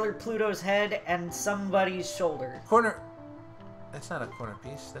of Sailor Pluto's head and somebody's shoulder. Corner... That's not a corner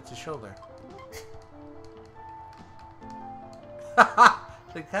piece. That's a shoulder.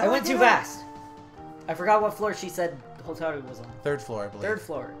 I went too fast. I forgot what floor she said Hotaru was on. 3rd floor, I believe. 3rd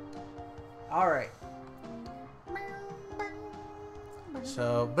floor. Alright.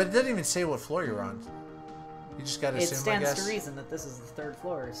 So, but it doesn't even say what floor you're on. You just gotta It assume, I stands guess. to reason that this is the 3rd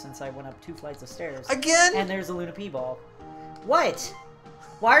floor, since I went up 2 flights of stairs. Again? And there's a Luna P ball. What?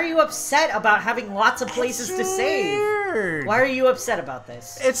 Why are you upset about having lots of places to save? Weird. Why are you upset about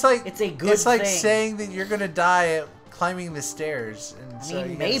this? It's like It's a good It's like thing. saying that you're gonna die at climbing the stairs, and I so mean,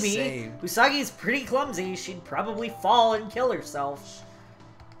 you gotta maybe. save. Usagi's pretty clumsy. She'd probably fall and kill herself.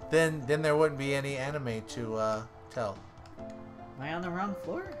 Then there wouldn't be any anime to tell. Am I on the wrong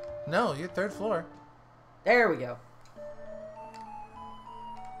floor? No, you're 3rd floor. There we go.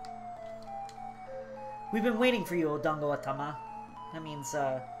 We've been waiting for you, Odango Atama. That means,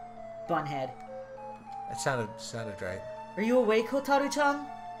 bunhead. It sounded right. Are you awake, Hotaru-chan?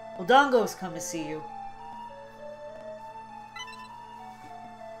 Odango's come to see you.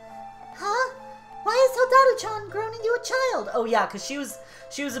 Huh? Why is Hotaru-chan grown into a child? Oh yeah, because she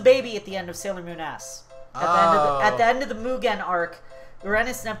was a baby at the end of Sailor Moon S. At the end of the Mugen arc,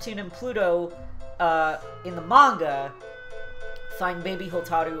 Uranus, Neptune, and Pluto, in the manga, find baby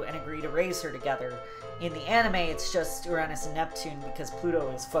Hotaru and agree to raise her together. In the anime, it's just Uranus and Neptune because Pluto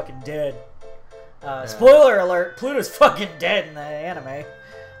is fucking dead. Spoiler alert, Pluto's fucking dead in the anime.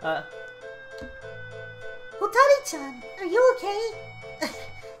 Hotaru-chan, are you okay?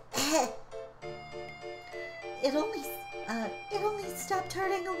 It only stopped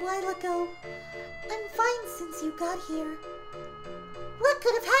hurting a while ago. I'm fine since you got here. What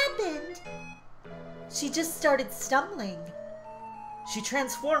could have happened? She just started stumbling. She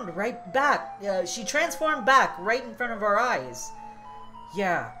transformed right back. She transformed back right in front of our eyes.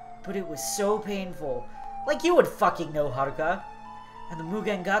 Yeah, but it was so painful. Like you would fucking know, Haruka. And the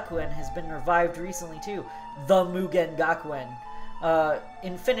Mugen Gakuen has been revived recently too. The Mugen Gakuen.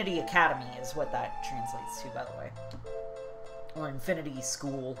 Infinity Academy is what that translates to, by the way. Or Infinity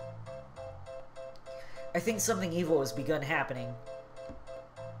School. I think something evil has begun happening.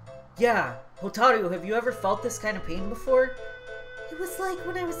 Yeah, Hotaru, have you ever felt this kind of pain before? It was like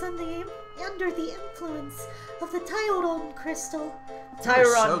when I was under the influence of the Tyron crystal. You're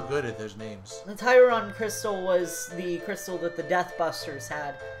so good at those names. The Tyron crystal was the crystal that the Death Busters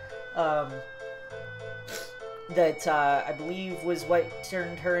had. That I believe was what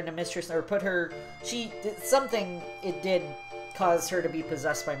turned her into Mistress, or put her. Something it did cause her to be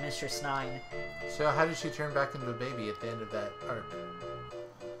possessed by Mistress 9. So how did she turn back into a baby at the end of that arc?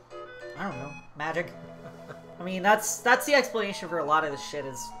 I don't know, magic. I mean, that's the explanation for a lot of this shit.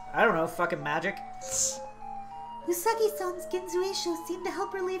 Is I don't know, fucking magic. Usagi-san's Genzuesho seemed to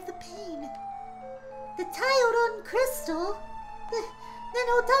help relieve the pain. The Tyron crystal. Then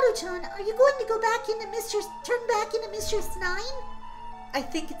Hotaru-chan, are you going to go back into turn back into Mistress 9? I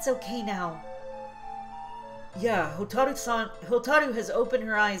think it's okay now. Yeah, Hotaru has opened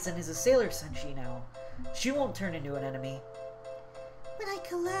her eyes and is a Sailor Senshi now. She won't turn into an enemy. When I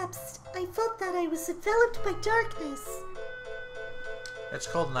collapsed, I felt that I was enveloped by darkness. It's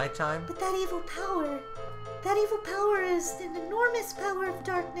called nighttime. But that evil power is an enormous power of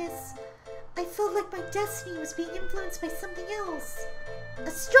darkness. I felt like my destiny was being influenced by something else. A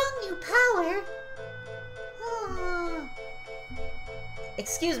strong new power.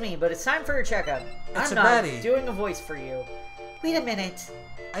 Excuse me, but it's time for a checkup. It's I'm a not baddie. doing a voice for you. Wait a minute.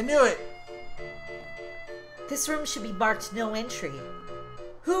 I knew it. This room should be marked no entry.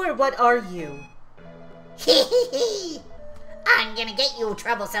 Who or what are you? I'm gonna get you,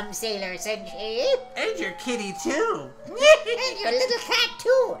 troublesome Sailor Senshi. And your kitty too. And your little cat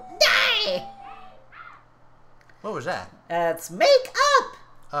too. Die! What was that? That's make up!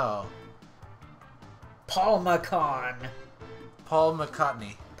 Oh, Paul McCon. Paul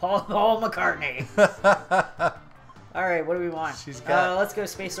McCartney. Paul McCartney. Alright, what do we want? She's got- let's go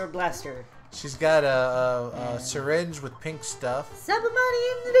Space Orb Blaster. She's got a syringe with pink stuff,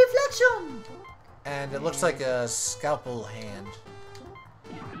 Submarine reflection. and it looks like a scalpel hand.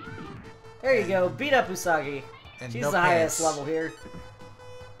 There you go, beat up Usagi. And She's no the highest pants. level here.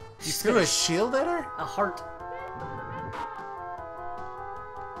 You threw a shield at her? A heart.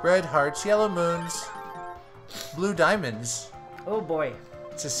 Red hearts, yellow moons, blue diamonds. Oh boy.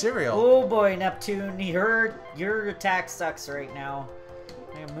 It's a cereal. Oh boy, Neptune, your attack sucks right now.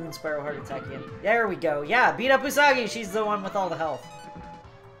 I have Moon Spiral Heart Attack in. There we go. Yeah, beat up Usagi. She's the one with all the health.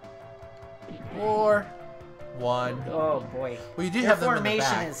 4, 1. Oh boy. Well, you do Their have them in the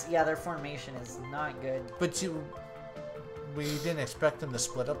formation back. their formation is not good. But we didn't expect them to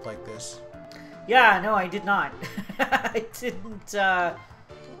split up like this. Yeah, no, I did not. I didn't.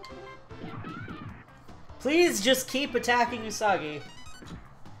 Please just keep attacking Usagi.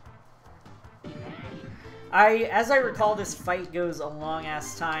 As I recall, this fight goes a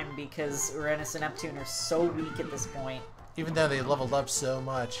long-ass time because Uranus and Neptune are so weak at this point. Even though they leveled up so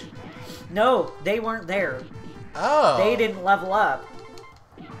much. No, they weren't there. Oh. They didn't level up.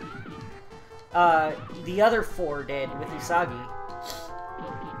 The other 4 did with Usagi.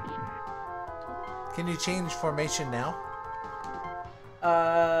 Can you change formation now?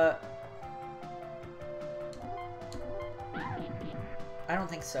 I don't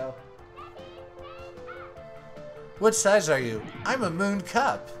think so. What size are you? I'm a moon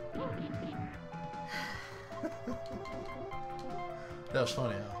cup. That was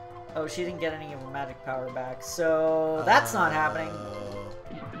funny, huh? Oh, she didn't get any of her magic power back, so that's not happening.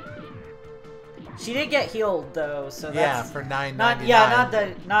 She did get healed though, so yeah, that's for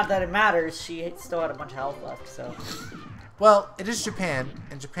 $9.99. not that it matters. She still had a bunch of health left, so. Well, it is Japan,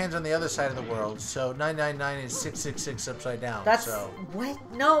 and Japan's on the other side of the world, so 999 is 666 upside down. That's so. what?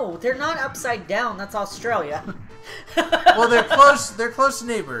 No, they're not upside down. That's Australia. Well, they're close. They're close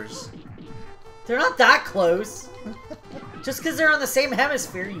neighbors. They're not that close. Just because they're on the same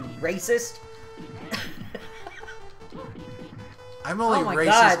hemisphere, you racist. I'm only oh my racist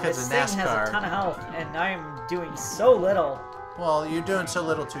god, because this of thing NASCAR. has a ton of health, and I'm doing so little. Well, you're doing so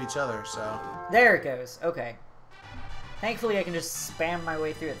little to each other, so. There it goes. Okay. Thankfully, I can just spam my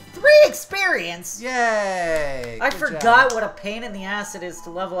way through it. 3 experience! Yay! I Good forgot job. what a pain in the ass it is to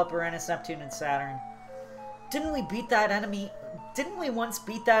level up Uranus, Neptune, and Saturn. Didn't we beat that enemy? Didn't we once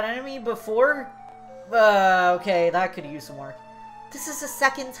beat that enemy before? Okay, that could use some work. This is the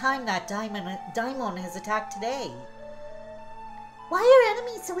second time that Daimon has attacked today. Why are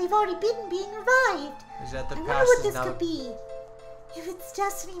enemies that we've already beaten being revived? Is that the I wonder past what is this now? could be. If its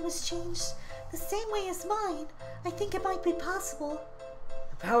destiny was changed the same way as mine, I think it might be possible.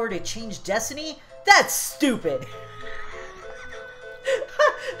 The power to change destiny? That's stupid!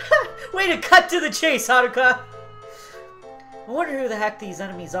 Way to cut to the chase, Haruka! I wonder who the heck these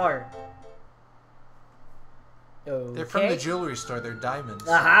enemies are. Okay. They're from the jewelry store. They're diamonds.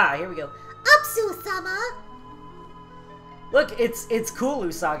 Aha, here we go. Apsu-sama! Look, it's cool,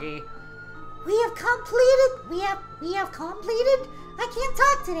 Usagi. We have completed. I can't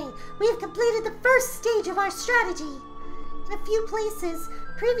talk today. We have completed the first stage of our strategy. In a few places,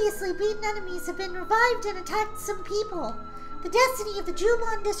 previously beaten enemies have been revived and attacked some people. The destiny of the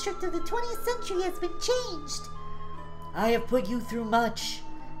Juban district of the 20th century has been changed. I have put you through much.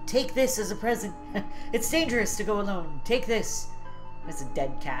 Take this as a present. It's dangerous to go alone. Take this. It's a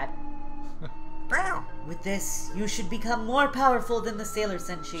dead cat. With this, you should become more powerful than the Sailor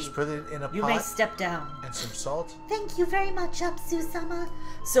Senshi. Just put it in a You pot may step down. and some salt. Thank you very much, Apsu-sama.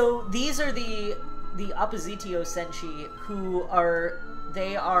 So these are the Oppositio Senshi, who are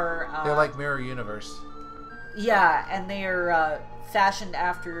they're like Mirror Universe. Yeah, and they are fashioned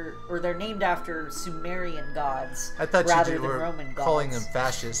after, or they're named after Sumerian gods I thought rather you than were Roman gods. calling them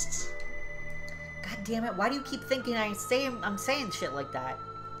fascists. God damn it! Why do you keep thinking I'm saying shit like that?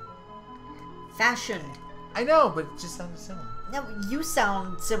 Fashioned. I know, but it just sounded similar. No, you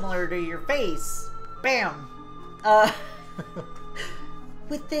sound similar to your face. Bam.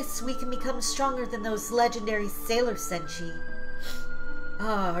 With this, we can become stronger than those legendary Sailor Senshi.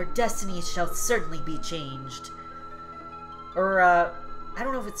 Our destinies shall certainly be changed. Or, I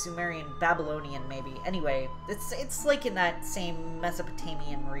don't know if it's Sumerian, Babylonian, maybe. Anyway, it's like in that same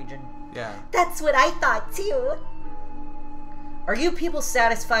Mesopotamian region. Yeah. That's what I thought, too. Are you people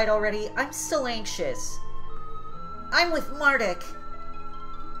satisfied already? I'm still anxious. I'm with Marduk.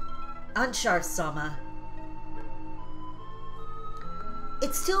 Anshar-sama.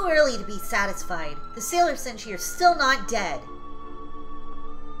 It's too early to be satisfied. The Sailor Senshi are still not dead.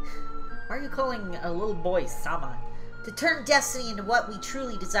 Why are you calling a little boy Sama? To turn destiny into what we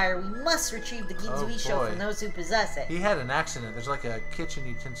truly desire, we must retrieve the Ginzuisho boy. from those who possess it. He had an accident. There's like a kitchen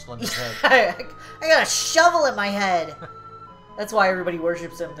utensil in his head. I got a shovel in my head. That's why everybody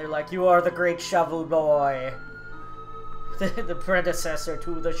worships him. They're like, you are the great shovel boy. The predecessor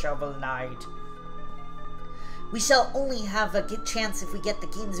to the Shovel Knight. We shall only have a good chance if we get the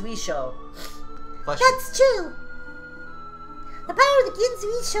Ginzuisho. Bless you. That's true. The power of the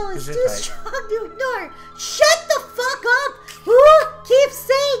Ginzuisho is too Gesundheit. strong to ignore. Shut the fuck up! Who keeps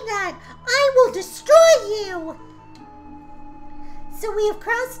saying that? I will destroy you! So we have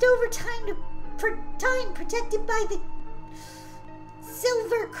crossed over time protected by the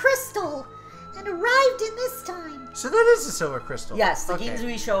silver crystal and arrived in this time. So that is a silver crystal. Yes, the Okay.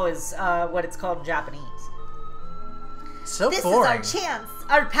 Ginzuisho is what it's called in Japanese. So This boring. is our chance.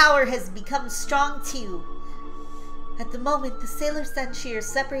 Our power has become strong too. At the moment, the Sailor Senshi are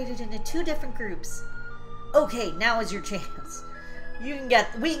separated into 2 different groups. Okay, now is your chance. We can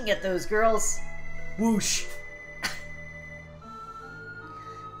get those girls. Whoosh.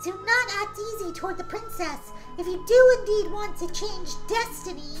 Do not act easy toward the princess. If you do indeed want to change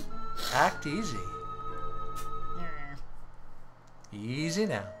destiny, Act easy. Easy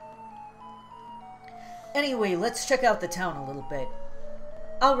now. Anyway, let's check out the town a little bit.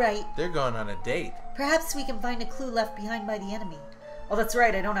 Alright, They're going on a date. perhaps we can find a clue left behind by the enemy. Oh, that's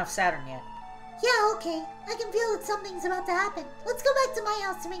right, I don't have Saturn yet. Yeah, okay. I can feel that something's about to happen. Let's go back to my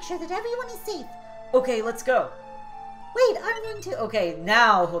house to make sure that everyone is safe. Okay, let's go. Wait, I'm going to... Okay,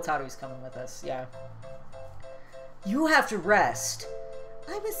 now Hotaru's coming with us, yeah. You have to rest.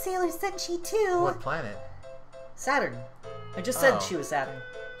 I'm a Sailor Senshi too. What planet? Saturn. I just said Oh. she was Saturn.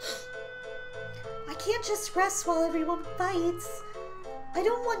 I can't just rest while everyone fights. I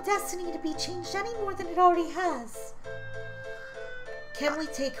don't want destiny to be changed any more than it already has. Can we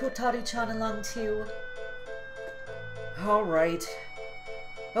take Hotaru-chan along too? Alright.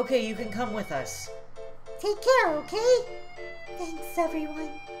 Okay, you can come with us. Take care, okay? Thanks, everyone.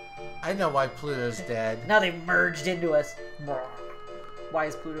 I know why Pluto's dead. Now they merged into us. Why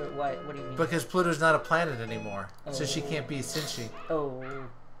is Pluto... What do you mean? Because Pluto's not a planet anymore. So she Oh. can't be Senshi. Oh,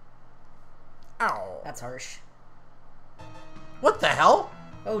 Ow. that's harsh. What the hell?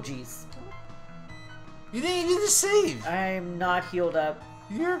 Oh, jeez. You didn't need to save. I'm not healed up.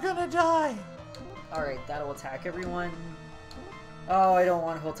 You're gonna die. Alright, that'll attack everyone. Oh, I don't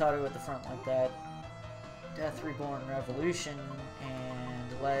want Hotaru at the front like that. Death Reborn Revolution,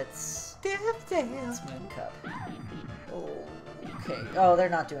 and let's Moon Cup. Oh, okay. Oh, they're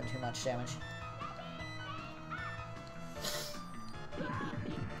not doing too much damage.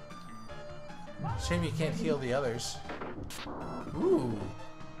 Shame you can't heal the others. Ooh.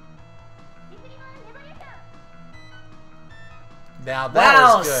 Now that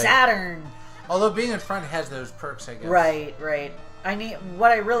Wow, was good. Saturn! Although being in front has those perks, I guess. Right, right.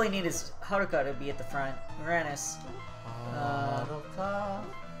 What I really need is Haruka to be at the front. Uranus. Haruka.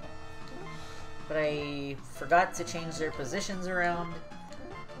 But I forgot to change their positions around.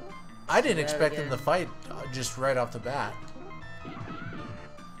 I didn't That expect them again. to fight just right off the bat.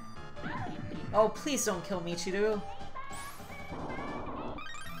 Oh, please don't kill Michiru.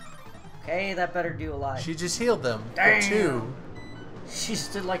 Okay, that better do a lot. She just healed them. Damn. For 2. She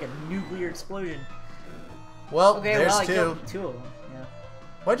just did like a nuclear explosion. Well, Okay, there's well, I 2. killed 2 of them. Yeah.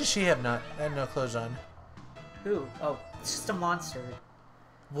 Why does she have no clothes on? Who? Oh, it's just a monster.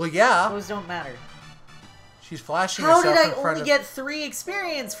 Well, yeah. Clothes don't matter. She's flashing How herself did I in front only of... get 3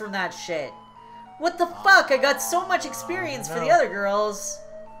 experience from that shit? What the fuck? I got so much experience for the no. other girls.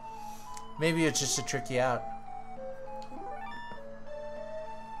 Maybe it's just to trick you out.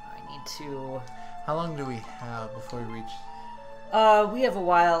 I need to... How long do we have before we reach... We have a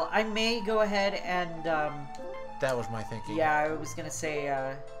while. I may go ahead and, That was my thinking. yeah, I was gonna say,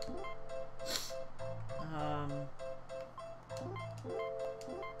 yeah,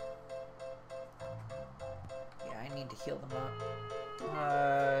 I need to heal them up.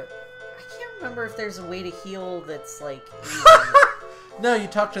 I can't remember if there's a way to heal that's, like, easy. No, you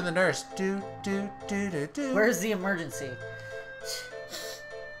talk to the nurse. Do. Where's the emergency?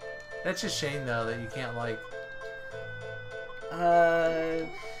 That's a shame, though, that you can't, like...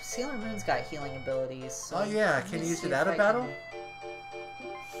 Sailor Moon's got healing abilities. So Oh, yeah. let Can me you use see it if out I of battle?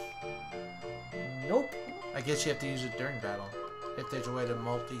 can- Nope. I guess you have to use it during battle. If there's a way to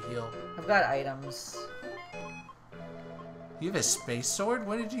multi-heal. I've got items. You have a space sword?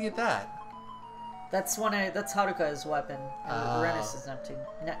 When did you get that? That's that's Haruka's weapon. And Oh. Uranus is Neptune.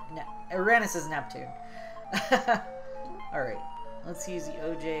 Uranus is Neptune. Alright. Let's use the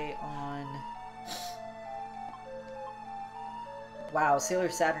OJ on... Wow, Sailor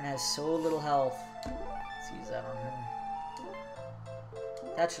Saturn has so little health. Let's use that on her.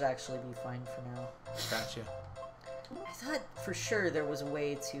 That should actually be fine for now. Gotcha. I thought for sure there was a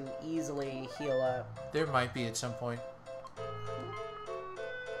way to easily heal up. There might be at some point.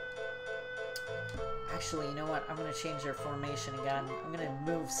 Actually, you know what? I'm going to change their formation again. I'm going to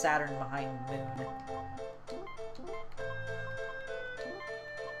move Saturn behind Moon.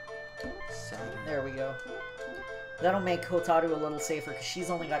 Saturn. There we go. That'll make Hotaru a little safer because she's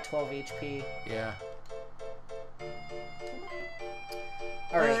only got 12 HP. Yeah.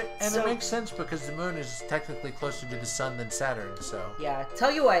 Alright, And so... it makes sense because the moon is technically closer to the sun than Saturn, so... Yeah, tell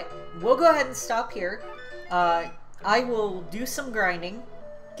you what, we'll go ahead and stop here. I will do some grinding,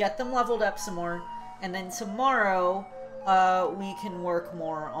 get them leveled up some more, and then tomorrow we can work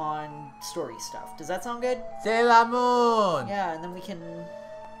more on story stuff. Does that sound good? Sailor Moon! Yeah, and then we can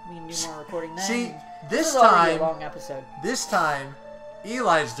do more recording then. See, this this is already time... a long episode. This time,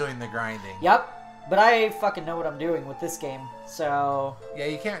 Eli's doing the grinding. Yep, but I fucking know what I'm doing with this game, so... Yeah,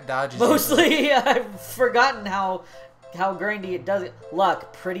 you can't dodge it. Mostly, I've forgotten how grindy it does it.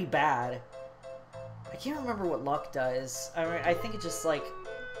 Luck, pretty bad. I can't remember what luck does. I mean, I think it just, like,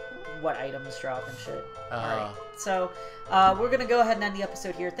 what items drop and shit. Alright, so we're going to go ahead and end the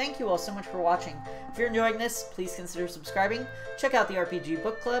episode here. Thank you all so much for watching. If you're enjoying this, please consider subscribing. Check out the RPG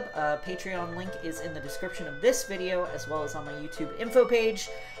Book Club. Patreon link is in the description of this video, as well as on my YouTube info page.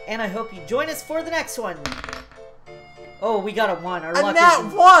 And I hope you join us for the next one. Oh, we got a 1. Our luck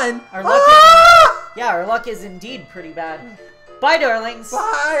is one! Our luck is, yeah, our luck is indeed pretty bad. Bye, darlings!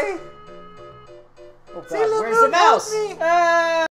 Bye! Oh god, where's the mouse?